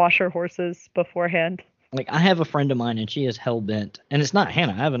didn't wash her horses beforehand. Like, I have a friend of mine, and she is hell-bent. And it's not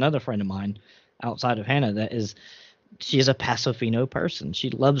Hannah. I have another friend of mine outside of Hannah she is a Pasofino person. She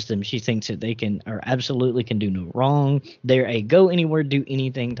loves them. She thinks that they absolutely can do no wrong. They're a go anywhere, do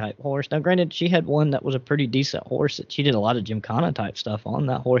anything type horse. Now, granted, she had one that was a pretty decent horse that she did a lot of gymkhana type stuff on.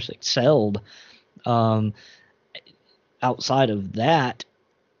 That horse excelled. Outside of that,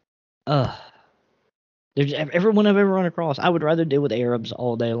 there's everyone I've ever run across. I would rather deal with Arabs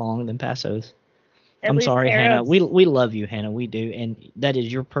all day long than Pasos. I'm sorry, Hannah. We love you, Hannah. We do, and that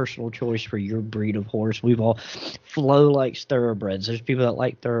is your personal choice for your breed of horse. Flo likes thoroughbreds. There's people that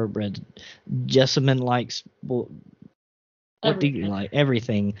like thoroughbreds. Jessamine likes. What do you like?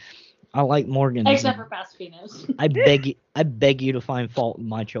 Everything. I like Morgan. Except for Pasofinos. I beg you to find fault in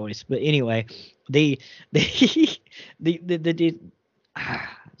my choice. But anyway, see,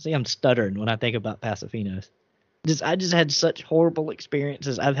 I'm stuttering when I think about Pasofinos. I just had such horrible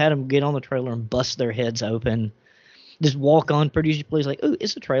experiences. I've had them get on the trailer and bust their heads open. Just walk on, producer please, like, ooh,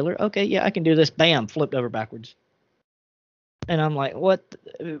 it's a trailer. Okay, yeah, I can do this. Bam, flipped over backwards. And I'm like, what?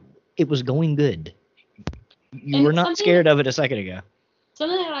 It was going good. You were not scared of it a second ago.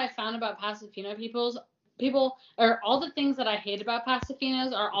 Something that I found about Pasofino people, or all the things that I hate about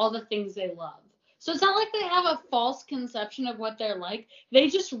Pasofinos are all the things they love. So it's not like they have a false conception of what they're like. They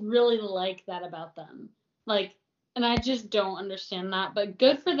just really like that about them. Like, and I just don't understand that. But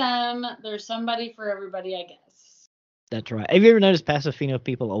good for them. There's somebody for everybody, I guess. That's right. Have you ever noticed Pasofino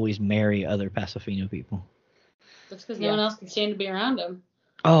people always marry other Pasofino people? That's because no one else can stand to be around them.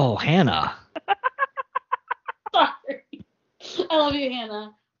 Oh, Hannah. Sorry. I love you,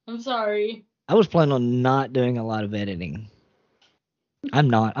 Hannah. I'm sorry. I was planning on not doing a lot of editing. I'm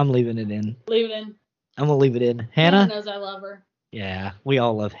not. I'm leaving it in. Leave it in. I'm going to leave it in. Hannah knows I love her. Yeah, we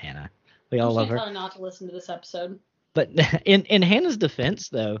all love Hannah. We all love her. Tell her not to listen to this episode. But in Hannah's defense,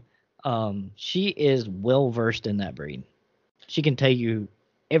 though, she is well versed in that breed. She can tell you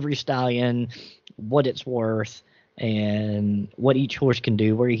every stallion, what it's worth, and what each horse can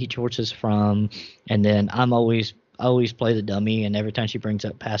do, where each horse is from. And then I always play the dummy, and every time she brings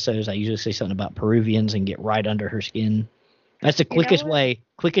up Pasos, I usually say something about Peruvians and get right under her skin. That's the quickest way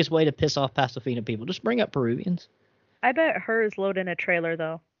to piss off Pasofina people. Just bring up Peruvians. I bet hers load in a trailer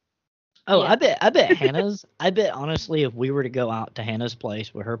though. Oh, yeah. I bet Hannah's. I bet honestly, if we were to go out to Hannah's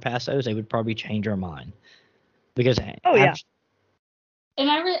place with her Pasos, they would probably change our mind. Because yeah. And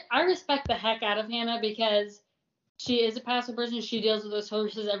I respect the heck out of Hannah because she is a Paso person. She deals with those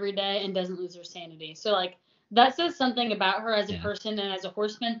horses every day and doesn't lose her sanity. So like that says something about her as a person and as a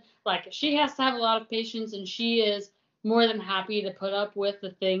horseman. Like she has to have a lot of patience, and she is more than happy to put up with the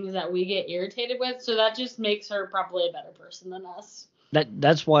things that we get irritated with. So that just makes her probably a better person than us.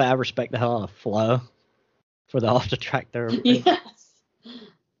 That's why I respect the hell out of Flo for the off the track therapy. Yes.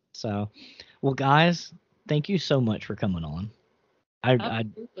 So, well, guys, thank you so much for coming on.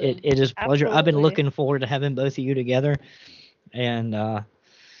 It is a pleasure. Absolutely. I've been looking forward to having both of you together, and I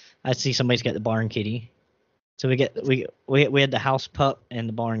see somebody's got the barn kitty. So we had the house pup and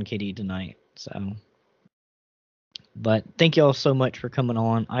the barn kitty tonight. So, but thank you all so much for coming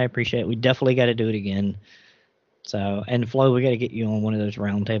on. I appreciate it. We definitely got to do it again. So, and Flo, we got to get you on one of those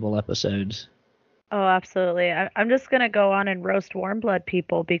roundtable episodes. Oh, absolutely. I'm just going to go on and roast warm blood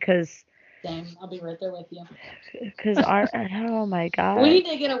people because Same. I'll be right there with you. Because oh my God. We need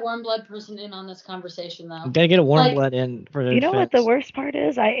to get a warm blood person in on this conversation, though. Gotta get a warm blood in for the You know what the defense. worst part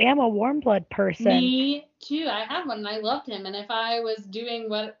is? I am a warm blood person. Me too. I had one and I loved him. And if I was doing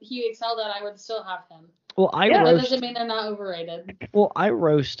what he excelled at, I would still have him. Well, That doesn't mean they're not overrated. Well, I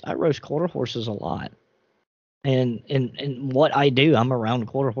roast quarter horses a lot. And what I do, I'm around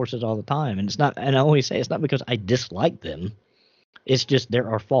quarter horses all the time. And I always say it's not because I dislike them. It's just there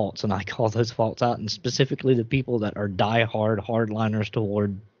are faults, and I call those faults out, and specifically the people that are die-hard hardliners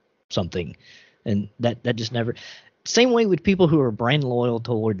toward something. And that just never... Same way with people who are brand loyal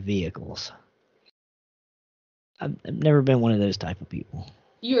toward vehicles. I've never been one of those type of people.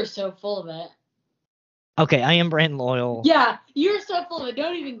 You are so full of it. Okay, I am brand loyal. Yeah, you're so full of it.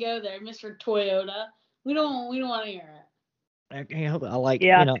 Don't even go there, Mr. Toyota. We don't want to hear it. I can't help it.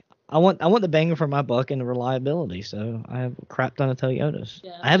 I want the banger for my buck and the reliability. So I have a crap ton of Toyotas.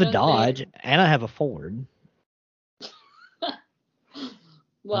 Yeah, I have a Dodge and I have a Ford.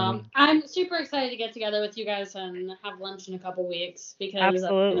 Well, I'm super excited to get together with you guys and have lunch in a couple weeks because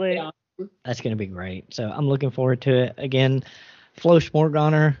absolutely that's going to be great. So I'm looking forward to it. Again, Flo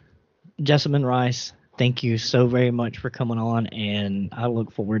Smorgoner, Jessamine Rice, thank you so very much for coming on, and I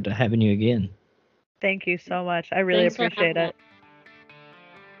look forward to having you again. Thank you so much. I really appreciate it.